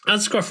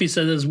 as Scruffy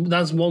said,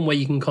 that's one way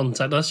you can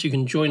contact us. You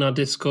can join our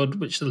Discord,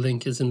 which the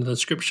link is in the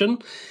description.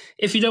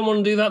 If you don't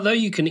want to do that, though,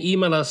 you can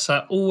email us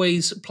at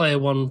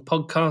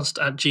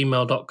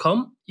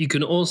alwaysplayer1podcast@gmail.com. You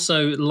can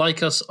also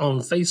like us on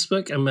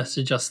Facebook and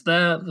message us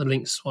there. The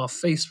links to our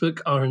Facebook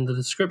are in the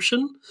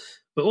description.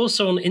 We're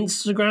also on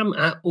Instagram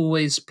at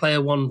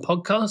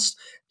alwaysplayer1podcast.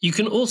 You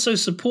can also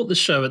support the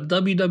show at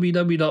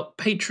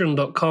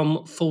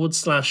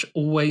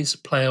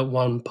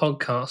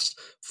www.patreon.com/alwaysplayer1podcast.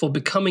 For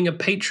becoming a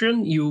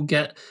patron, you will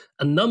get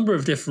a number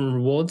of different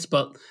rewards,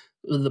 but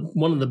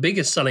one of the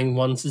biggest selling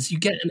ones is you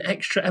get an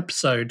extra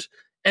episode.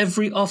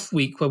 Every off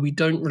week where we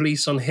don't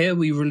release on here,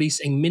 we release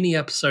a mini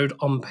episode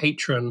on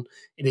Patreon.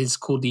 It is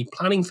called the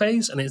Planning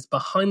Phase, and it's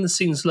behind the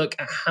scenes look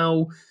at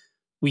how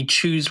we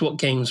choose what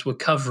games we're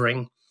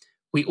covering.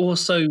 We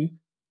also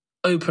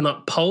open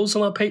up polls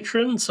on our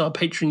Patreon, so our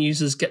Patreon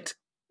users get to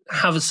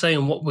have a say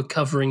on what we're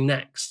covering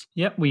next.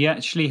 Yep, we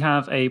actually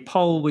have a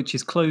poll which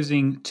is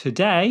closing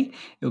today.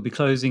 It will be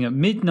closing at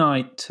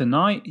midnight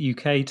tonight,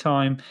 UK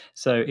time.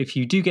 So if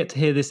you do get to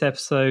hear this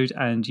episode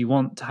and you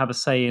want to have a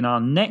say in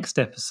our next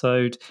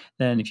episode,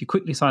 then if you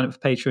quickly sign up for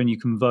Patreon, you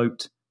can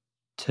vote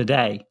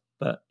today.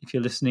 But if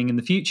you're listening in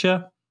the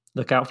future,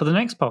 look out for the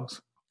next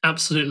polls.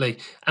 Absolutely.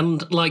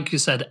 And like you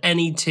said,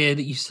 any tier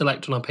that you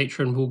select on our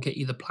Patreon will get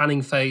you the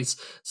planning phase.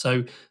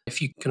 So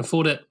if you can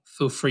afford it,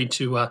 feel free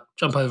to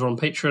jump over on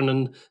Patreon,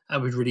 and I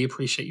would really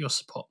appreciate your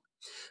support.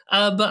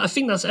 But I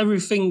think that's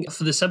everything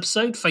for this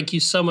episode. Thank you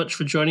so much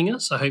for joining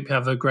us. I hope you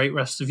have a great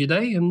rest of your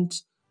day, and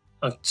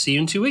I'll see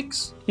you in 2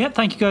 weeks. Yeah,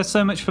 thank you guys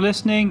so much for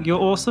listening.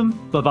 You're awesome.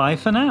 Bye-bye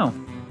for now.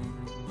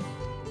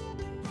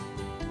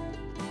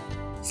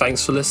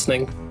 Thanks for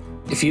listening.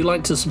 If you'd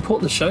like to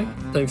support the show,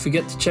 don't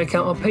forget to check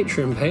out our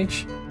Patreon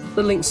page.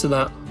 The links to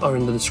that are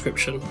in the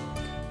description.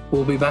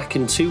 We'll be back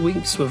in 2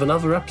 weeks with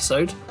another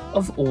episode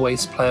of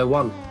Always Player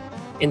One.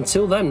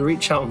 Until then,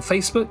 reach out on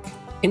Facebook,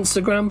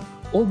 Instagram,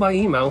 or by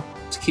email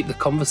to keep the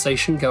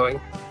conversation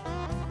going.